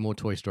need any more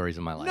Toy Stories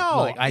in my life.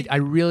 No, I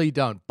really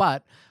don't.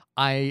 But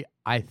I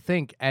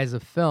think as a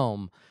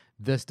film,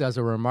 this does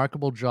a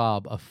remarkable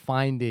job of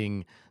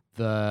finding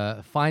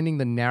the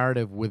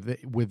narrative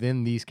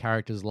within these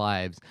characters'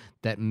 lives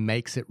that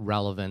makes it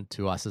relevant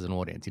to us as an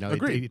audience.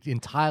 It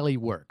entirely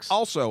works.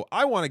 Also,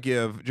 I want to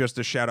give just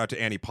a shout out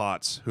to Annie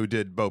Potts, who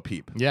did Bo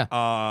Peep.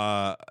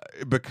 Yeah.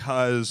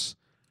 Because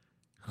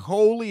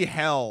holy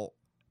hell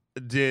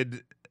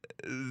did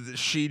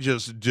she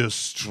just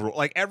destroy.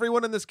 Like,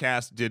 everyone in this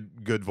cast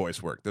did good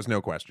voice work. There's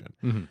no question.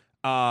 Mm-hmm.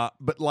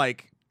 But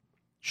like,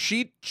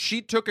 she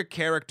took a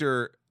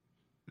character,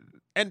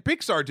 and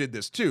Pixar did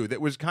this too, that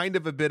was kind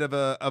of a bit of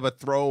a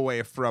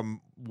throwaway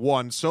from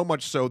one, so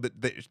much so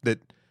that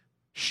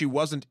she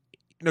wasn't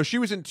No, she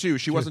was in 2.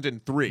 She wasn't in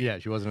 3. Yeah,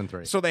 she wasn't in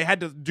 3. So they had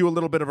to do a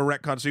little bit of a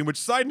retcon scene, which,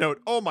 side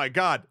note, oh my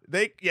God,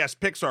 yes,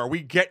 Pixar,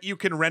 we get you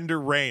can render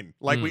rain.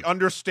 Like, we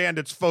understand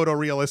it's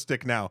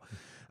photorealistic now.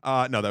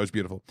 No, that was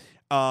beautiful.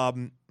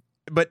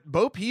 But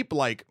Bo Peep,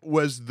 like,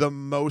 was the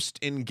most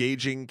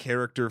engaging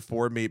character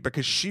for me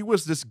because she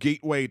was this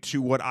gateway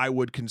to what I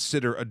would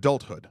consider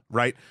adulthood,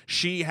 right?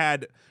 She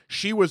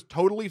was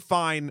totally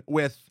fine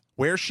with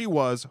where she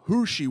was,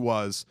 who she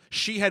was.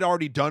 She had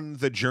already done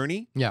the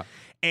journey. Yeah.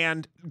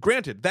 And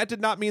granted, that did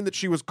not mean that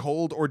she was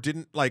cold or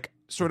didn't, like,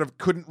 sort of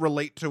couldn't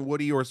relate to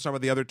Woody or some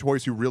of the other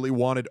toys who really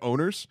wanted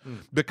owners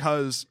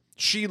because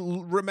she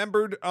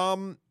remembered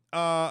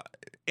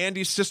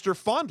Andy's sister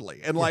fondly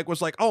and like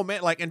was like, oh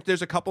man, like, and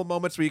there's a couple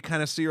moments where you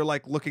kind of see her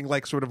like looking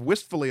like sort of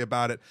wistfully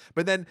about it,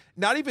 but then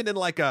not even in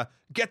like a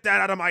get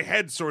that out of my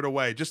head sort of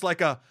way, just like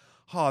a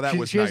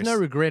she has no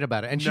regret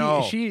about it, and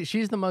No.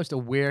 she's the most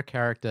aware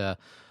character.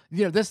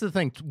 You know, that's the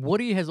thing.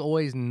 Woody has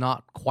always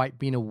not quite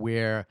been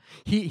aware.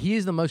 He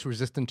is the most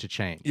resistant to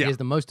change. Yeah. He has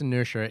the most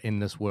inertia in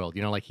this world.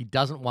 You know, like he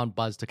doesn't want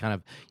Buzz to kind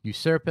of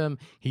usurp him.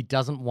 He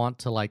doesn't want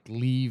to like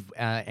leave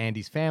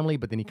Andy's family,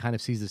 but then he kind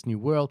of sees this new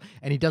world,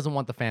 and he doesn't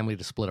want the family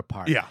to split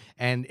apart. Yeah.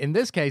 And in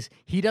this case,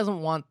 he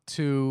doesn't want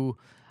to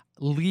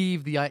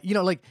leave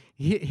like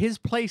his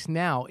place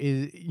now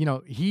is,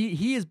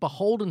 he is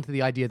beholden to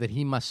the idea that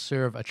he must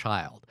serve a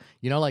child.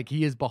 Like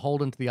he is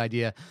beholden to the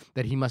idea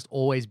that he must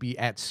always be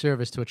at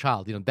service to a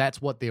child.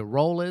 That's what their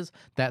role is.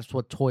 That's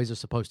what toys are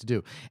supposed to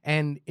do.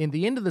 And at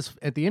the end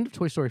of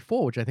Toy Story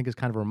 4, which I think is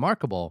kind of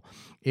remarkable,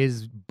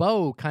 is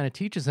Bo kind of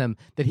teaches him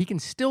that he can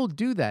still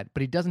do that,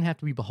 but he doesn't have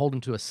to be beholden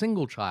to a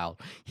single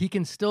child. He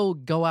can still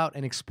go out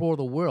and explore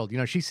the world.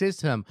 She says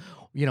to him,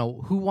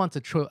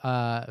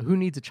 who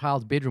needs a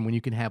child's bedroom when you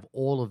can have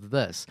all of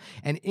this?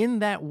 And in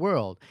that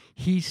world,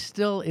 he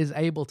still is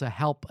able to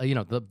help,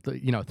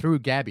 through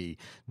Gabby,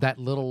 that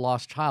little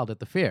lost child at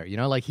the fair.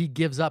 Like he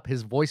gives up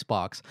his voice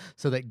box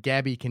so that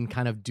Gabby can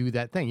kind of do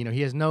that thing.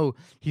 He's not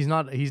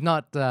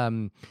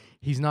fighting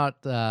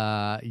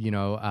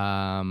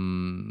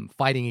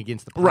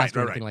against the past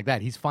or anything like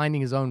that. He's finding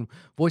his own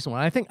voice. And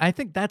I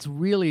think that's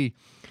really.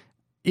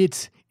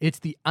 It's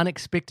the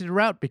unexpected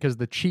route because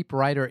the cheap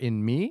writer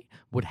in me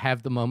would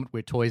have the moment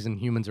where toys and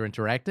humans are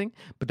interacting,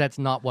 but that's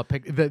not what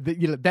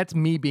that's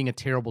me being a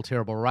terrible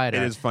writer.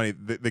 It is funny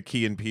the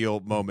Key and Peele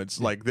moments,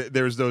 like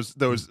there's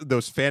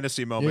those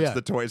fantasy moments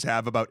the toys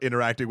have about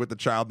interacting with the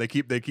child. They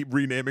keep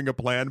renaming a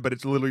plan, but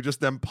it's literally just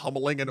them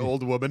pummeling an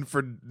old woman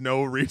for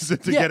no reason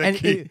to get a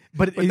key.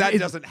 But that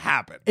doesn't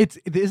happen.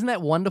 Isn't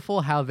that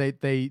wonderful how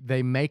they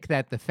make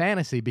that the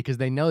fantasy because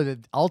they know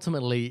that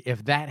ultimately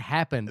if that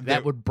happened,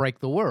 that would break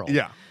the world.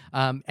 Yeah.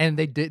 And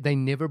they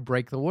never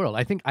break the world.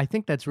 I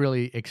think that's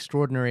really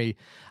extraordinary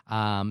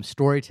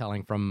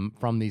storytelling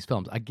from these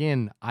films.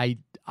 Again, I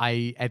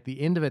at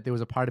the end of it, there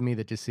was a part of me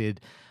that just said,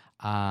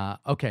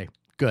 okay,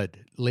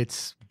 good.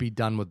 Let's be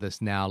done with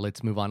this now.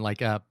 Let's move on.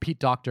 Like Pete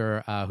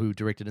Docter, who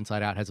directed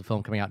Inside Out, has a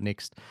film coming out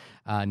next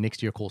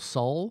year called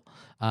Soul,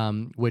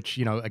 which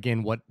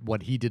again,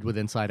 what he did with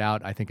Inside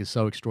Out, I think is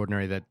so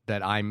extraordinary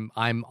that I'm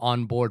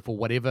on board for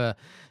whatever.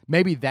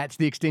 Maybe that's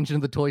the extension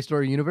of the Toy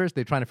Story universe.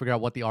 They're trying to figure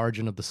out what the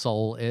origin of the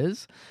soul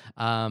is.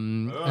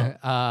 But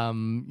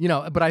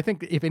I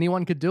think if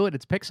anyone could do it,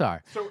 it's Pixar.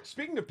 So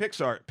speaking of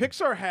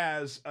Pixar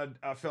has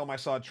a film I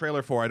saw a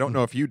trailer for. I don't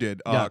know if you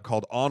did,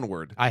 called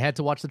Onward. I had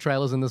to watch the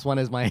trailers in this one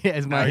as my.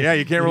 Yeah,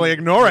 you can't really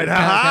ignore it.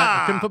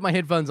 I couldn't put my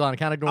headphones on. I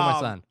can't ignore my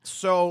son.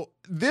 So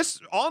this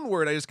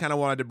Onward, I just kind of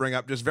wanted to bring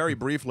up just very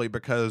briefly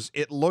because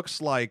it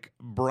looks like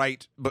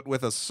Bright, but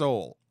with a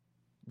soul.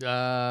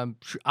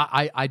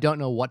 I don't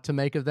know what to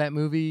make of that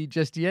movie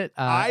just yet.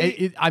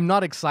 I'm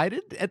not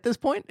excited at this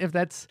point. If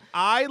that's,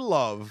 I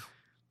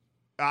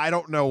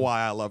don't know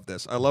why I love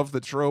this. I love the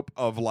trope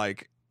of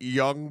like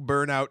young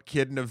burnout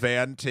kid in a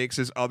van takes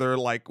his other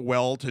like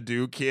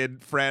well-to-do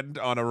kid friend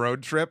on a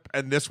road trip,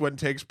 and this one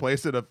takes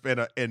place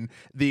in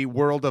the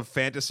world of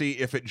fantasy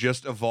if it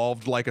just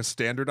evolved like a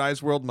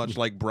standardized world, much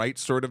like Bright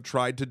sort of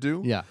tried to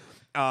do. Yeah.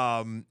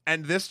 And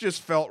this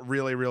just felt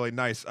really, really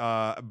nice.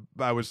 I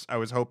was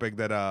hoping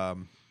that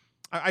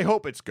I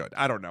hope it's good.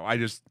 I don't know. I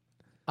just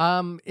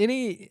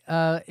any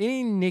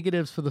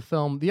negatives for the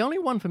film? The only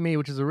one for me,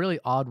 which is a really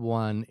odd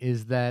one,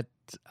 is that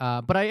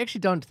but I actually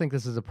don't think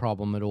this is a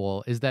problem at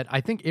all, is that I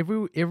think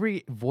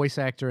every voice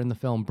actor in the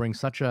film brings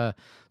such a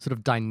sort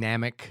of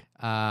dynamic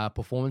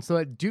performance to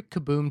it. Duke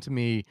Kaboom to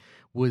me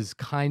was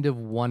kind of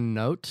one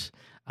note.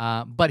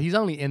 But he's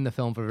only in the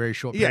film for a very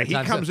short period of time.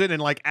 Yeah, he comes in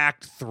like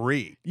Act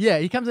 3. Yeah,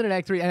 he comes in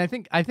Act 3, and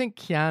I think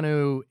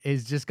Keanu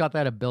has just got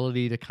that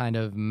ability to kind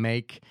of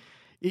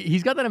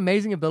he's got that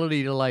amazing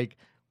ability to like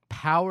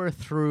power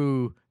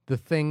through the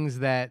things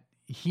that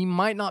he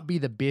might not be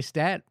the best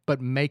at,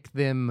 but make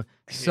them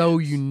so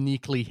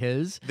uniquely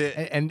his.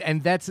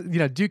 And that's,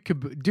 Duke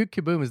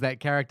Kaboom is that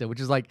character,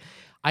 which is like,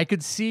 I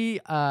could see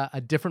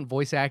a different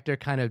voice actor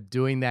kind of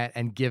doing that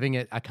and giving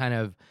it a kind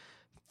of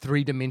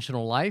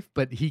three-dimensional life,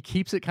 but he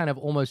keeps it kind of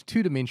almost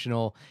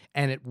two-dimensional,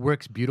 and it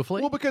works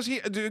beautifully. Well, because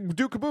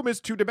Duke Kaboom is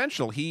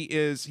two-dimensional. He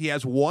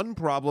has one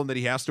problem that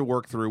he has to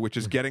work through, which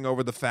is getting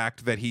over the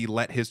fact that he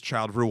let his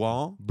child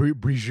Rouen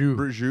Bijou.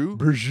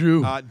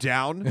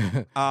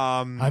 down.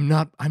 I'm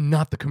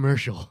not the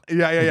commercial.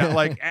 Yeah.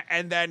 Like,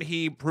 and then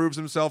he proves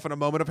himself in a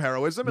moment of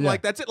heroism, and Yeah.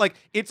 like that's it. Like,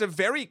 it's a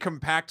very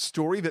compact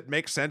story that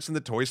makes sense in the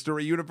Toy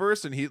Story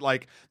universe, and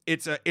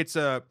it's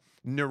a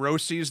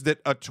neuroses that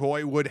a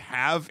toy would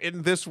have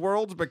in this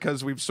world,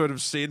 because we've sort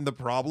of seen the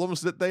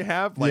problems that they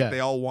have. Like, Yeah. they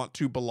all want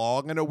to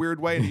belong in a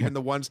weird way, and even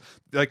the ones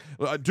like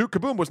Duke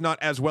Kaboom was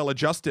not as well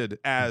adjusted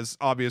as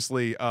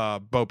obviously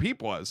Bo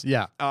Peep was.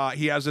 Yeah.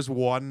 He has this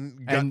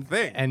one gut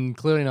thing. And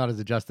clearly not as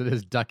adjusted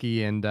as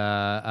Ducky and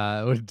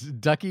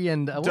Ducky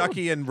and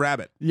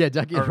Rabbit. Yeah,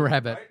 Ducky and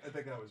Rabbit. Right? I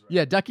think that was right.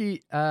 Yeah,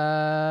 Ducky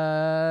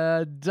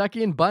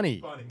and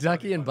Bunny.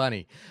 Ducky and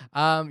Bunny.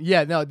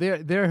 Yeah, no,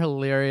 they're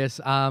hilarious.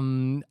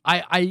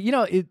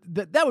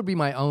 That would be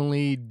my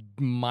only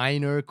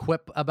minor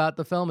quip about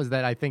the film, is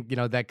that I think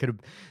that could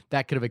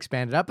have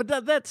expanded out, but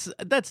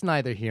that's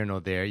neither here nor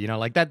there.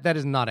 Like that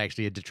is not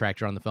actually a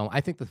detractor on the film.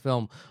 I think the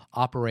film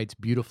operates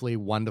beautifully,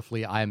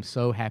 wonderfully. I am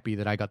so happy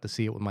that I got to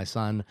see it with my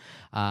son.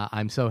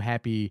 I'm so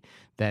happy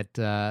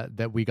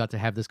that we got to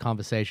have this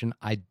conversation.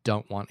 I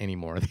don't want any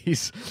more of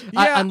these.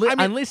 Yeah,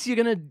 unless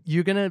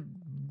you're gonna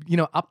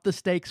up the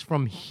stakes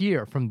from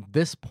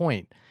this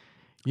point.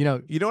 You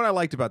know what I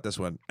liked about this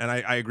one, and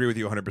I agree with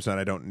you 100%.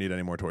 I don't need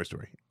any more Toy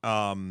Story.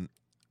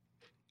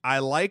 I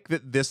like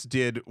that this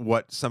did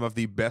what some of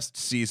the best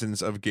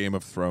seasons of Game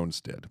of Thrones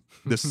did.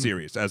 This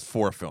series as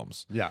 4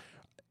 films. Yeah.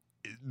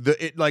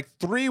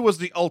 3 was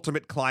the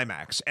ultimate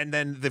climax, and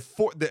then the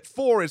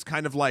 4 is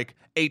kind of like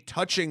a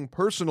touching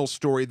personal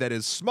story that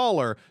is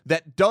smaller,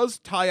 that does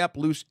tie up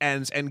loose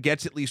ends and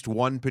gets at least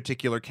one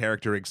particular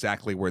character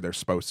exactly where they're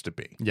supposed to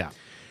be. Yeah.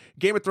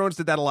 Game of Thrones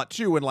did that a lot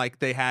too, and like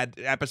they had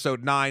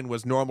episode 9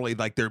 was normally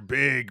like their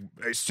big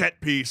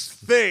set piece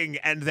thing,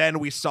 and then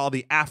we saw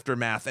the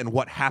aftermath and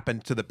what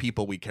happened to the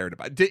people we cared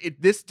about.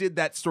 This did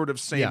that sort of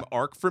same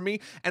arc for me,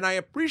 and I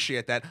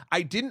appreciate that.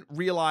 I didn't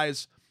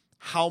realize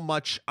how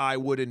much I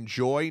would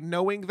enjoy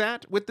knowing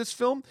that with this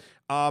film.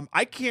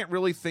 I can't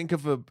really think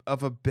of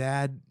a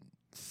bad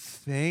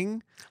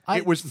thing.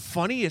 It was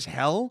funny as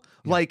hell.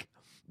 Like,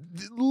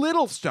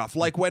 little stuff,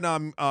 like when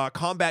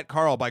Combat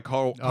Carl by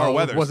Carl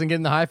Weathers wasn't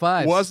getting the high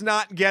five. Was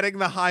not getting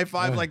the high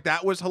five. Like,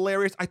 that was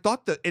hilarious. I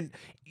thought and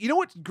you know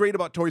what's great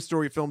about Toy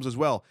Story films as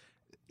well?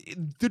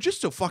 They're just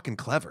so fucking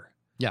clever.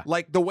 Yeah.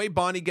 Like, the way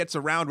Bonnie gets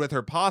around with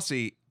her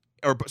posse,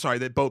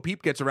 that Bo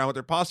Peep gets around with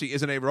her posse,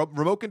 is in a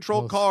remote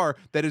control car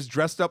that is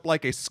dressed up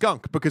like a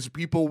skunk, because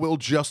people will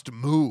just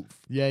move.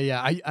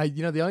 Yeah. I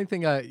the only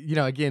thing,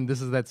 again,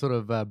 this is that sort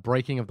of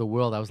breaking of the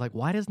world. I was like,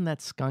 why doesn't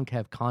that skunk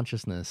have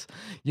consciousness?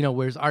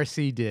 Whereas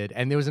RC did.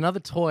 And there was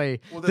another toy.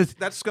 Well,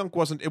 that skunk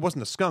wasn't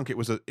a skunk. It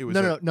was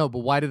No. But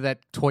why did that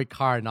toy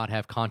car not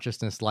have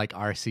consciousness like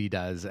RC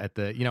does at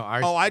the,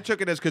 RC? Oh, I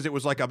took it as because it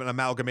was like an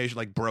amalgamation,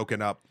 like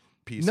broken up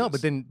pieces. No,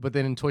 but then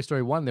in Toy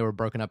Story 1 there were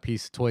broken up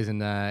toys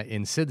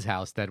in Sid's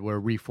house that were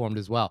reformed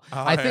as well.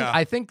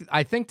 I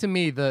think to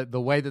me the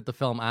way that the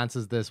film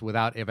answers this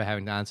without ever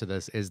having to answer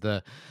this is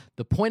the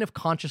point of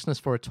consciousness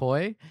for a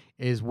toy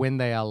is when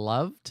they are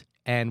loved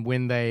and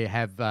when they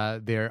have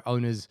their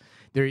owners.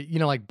 They're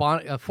like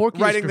Forky.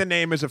 Writing the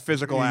name is a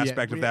physical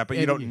aspect of that, but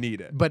you don't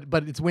need it. But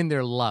it's when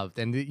they're loved,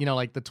 and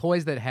like the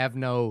toys that have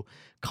no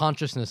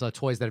consciousness are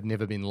toys that have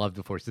never been loved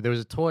before. So there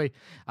was a toy.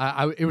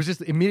 It was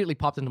just immediately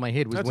popped into my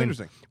head.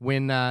 Was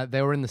when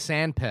they were in the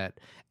sand pit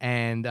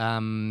and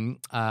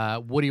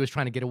Woody was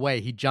trying to get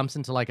away. He jumps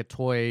into like a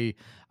toy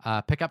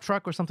pickup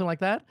truck or something like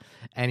that,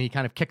 and he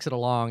kind of kicks it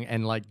along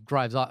and like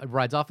rides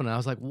off. And I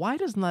was like, why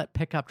doesn't that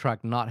pickup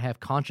truck not have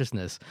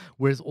consciousness,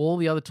 whereas all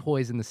the other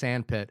toys in the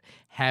sand pit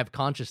have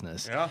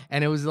consciousness? Yeah.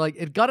 And it was like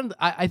it got into.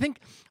 I think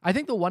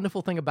the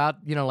wonderful thing about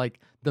like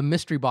the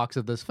mystery box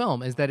of this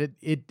film is that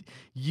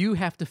you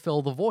have to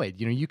fill the void.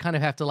 You kind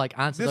of have to like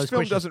answer those questions.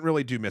 This film doesn't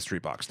really do mystery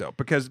box though,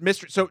 because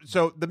mystery.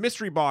 So the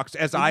mystery box,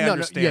 as I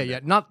understand,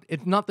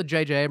 it's not the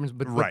J.J. Abrams,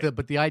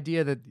 but the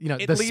idea that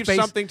it the leaves space,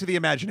 something to the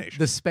imagination.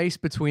 the space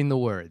between the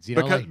words,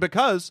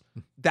 because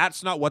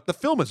that's not what the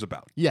film is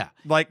about. Yeah.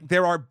 Like,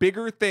 there are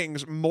bigger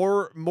things,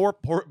 more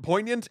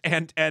poignant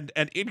and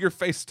in your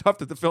face stuff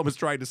that the film is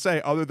trying to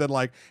say, other than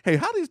like, hey,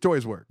 how do these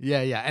toys work?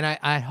 Yeah, and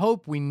I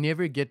hope we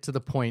never get to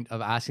the point of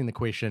asking the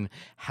question,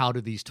 how do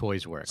these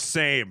toys work?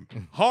 Same.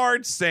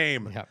 Hard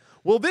same. Yep.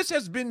 Well, this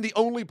has been the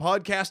only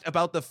podcast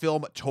about the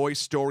film Toy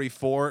Story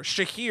 4.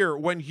 Shahir,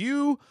 when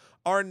you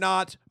are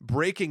not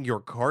breaking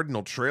your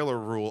cardinal trailer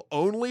rule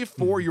only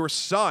for your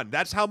son,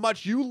 that's how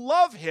much you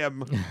love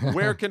him,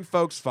 where can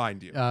folks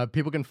find you?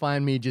 People can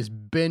find me just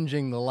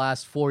binging the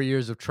last 4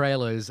 years of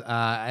trailers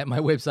at my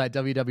website,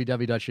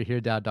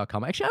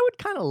 www.shahirdaud.com. Actually, I would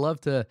kind of love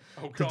to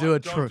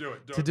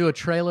do a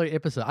trailer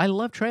episode. I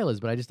love trailers,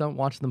 but I just don't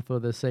watch them for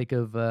the sake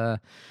of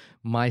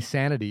my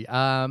sanity.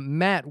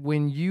 Matt,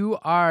 when you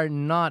are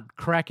not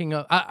cracking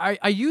up,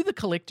 are you the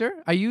collector?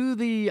 Are you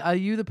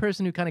the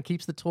person who kind of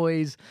keeps the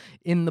toys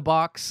in the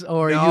box,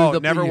 or are No, you the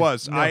never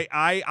was. No.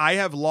 I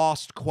have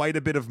lost quite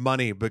a bit of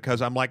money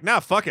because I'm like, nah,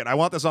 fuck it. I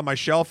want this on my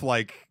shelf,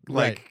 and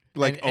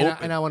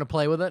I want to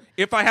play with it.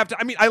 If I have to,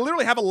 I mean, I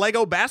literally have a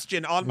Lego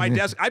Bastion on my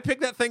desk. I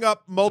pick that thing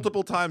up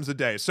multiple times a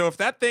day. So if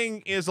that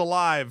thing is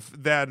alive,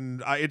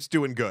 then it's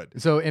doing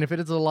good. So, and if it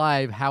is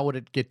alive, how would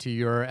it get to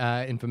your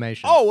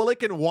information? Oh, well, it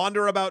can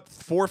wander about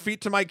 4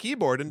 feet to my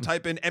keyboard and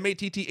type in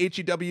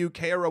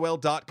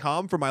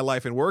MATTHEWKROL.com for my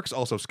life and works.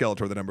 Also,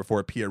 Skeletor, the number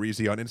 4,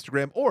 PREZ on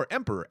Instagram, or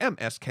Emperor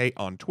MSK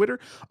on Twitter.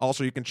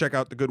 Also, you can check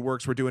out the good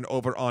works we're doing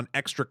over on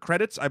Extra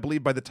Credits. I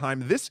believe by the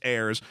time this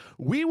airs,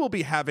 we will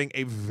be having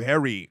a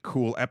very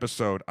cool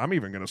episode. I'm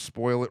even going to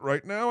spoil it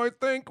right now, I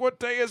think. What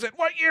day is it?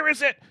 What year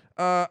is it?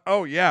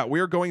 Oh, yeah.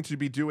 We're going to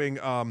be doing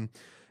an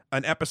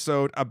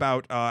episode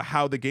about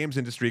how the games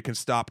industry can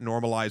stop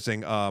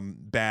normalizing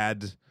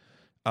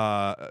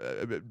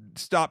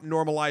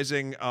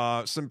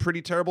some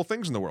pretty terrible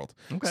things in the world.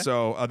 Okay.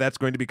 So that's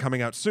going to be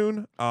coming out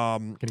soon.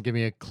 Can you give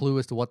me a clue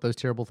as to what those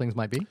terrible things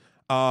might be?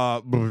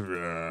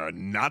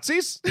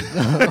 Nazis.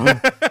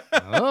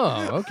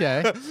 Oh,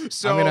 okay.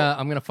 So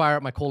I'm gonna fire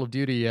up my Call of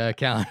Duty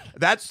account.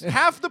 that's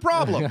half the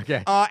problem.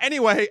 Okay.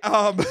 Anyway.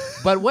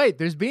 But wait,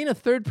 there's been a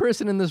third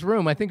person in this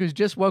room, I think, who's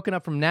just woken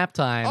up from nap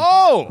time.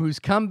 Oh! Who's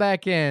come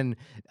back in.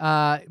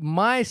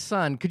 My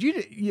son, could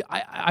you?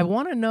 I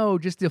want to know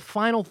just the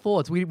final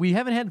thoughts. We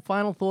haven't had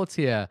final thoughts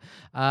here,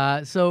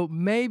 so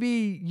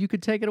maybe you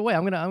could take it away.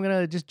 I'm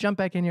gonna just jump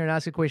back in here and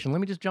ask a question. Let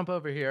me just jump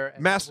over here.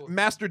 And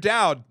Master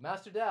Dowd,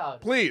 Master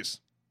Dowd, please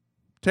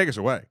take us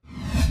away.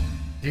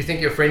 Do you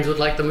think your friends would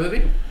like the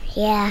movie?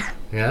 Yeah.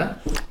 Yeah?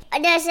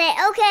 And they'll say,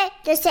 okay.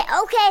 They'll say,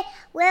 okay,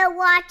 we'll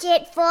watch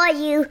it for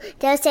you.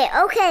 They'll say,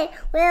 okay,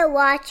 we'll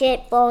watch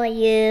it for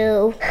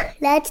you.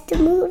 That's the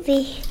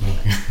movie.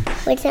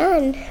 We're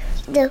done.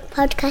 The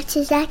podcast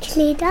is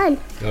actually done.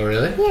 Oh,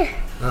 really? Yeah.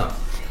 Oh.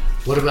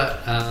 What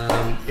about,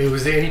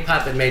 was there any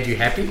part that made you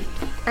happy?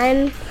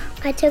 I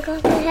took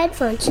off my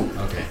headphones.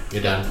 Okay,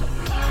 you're done.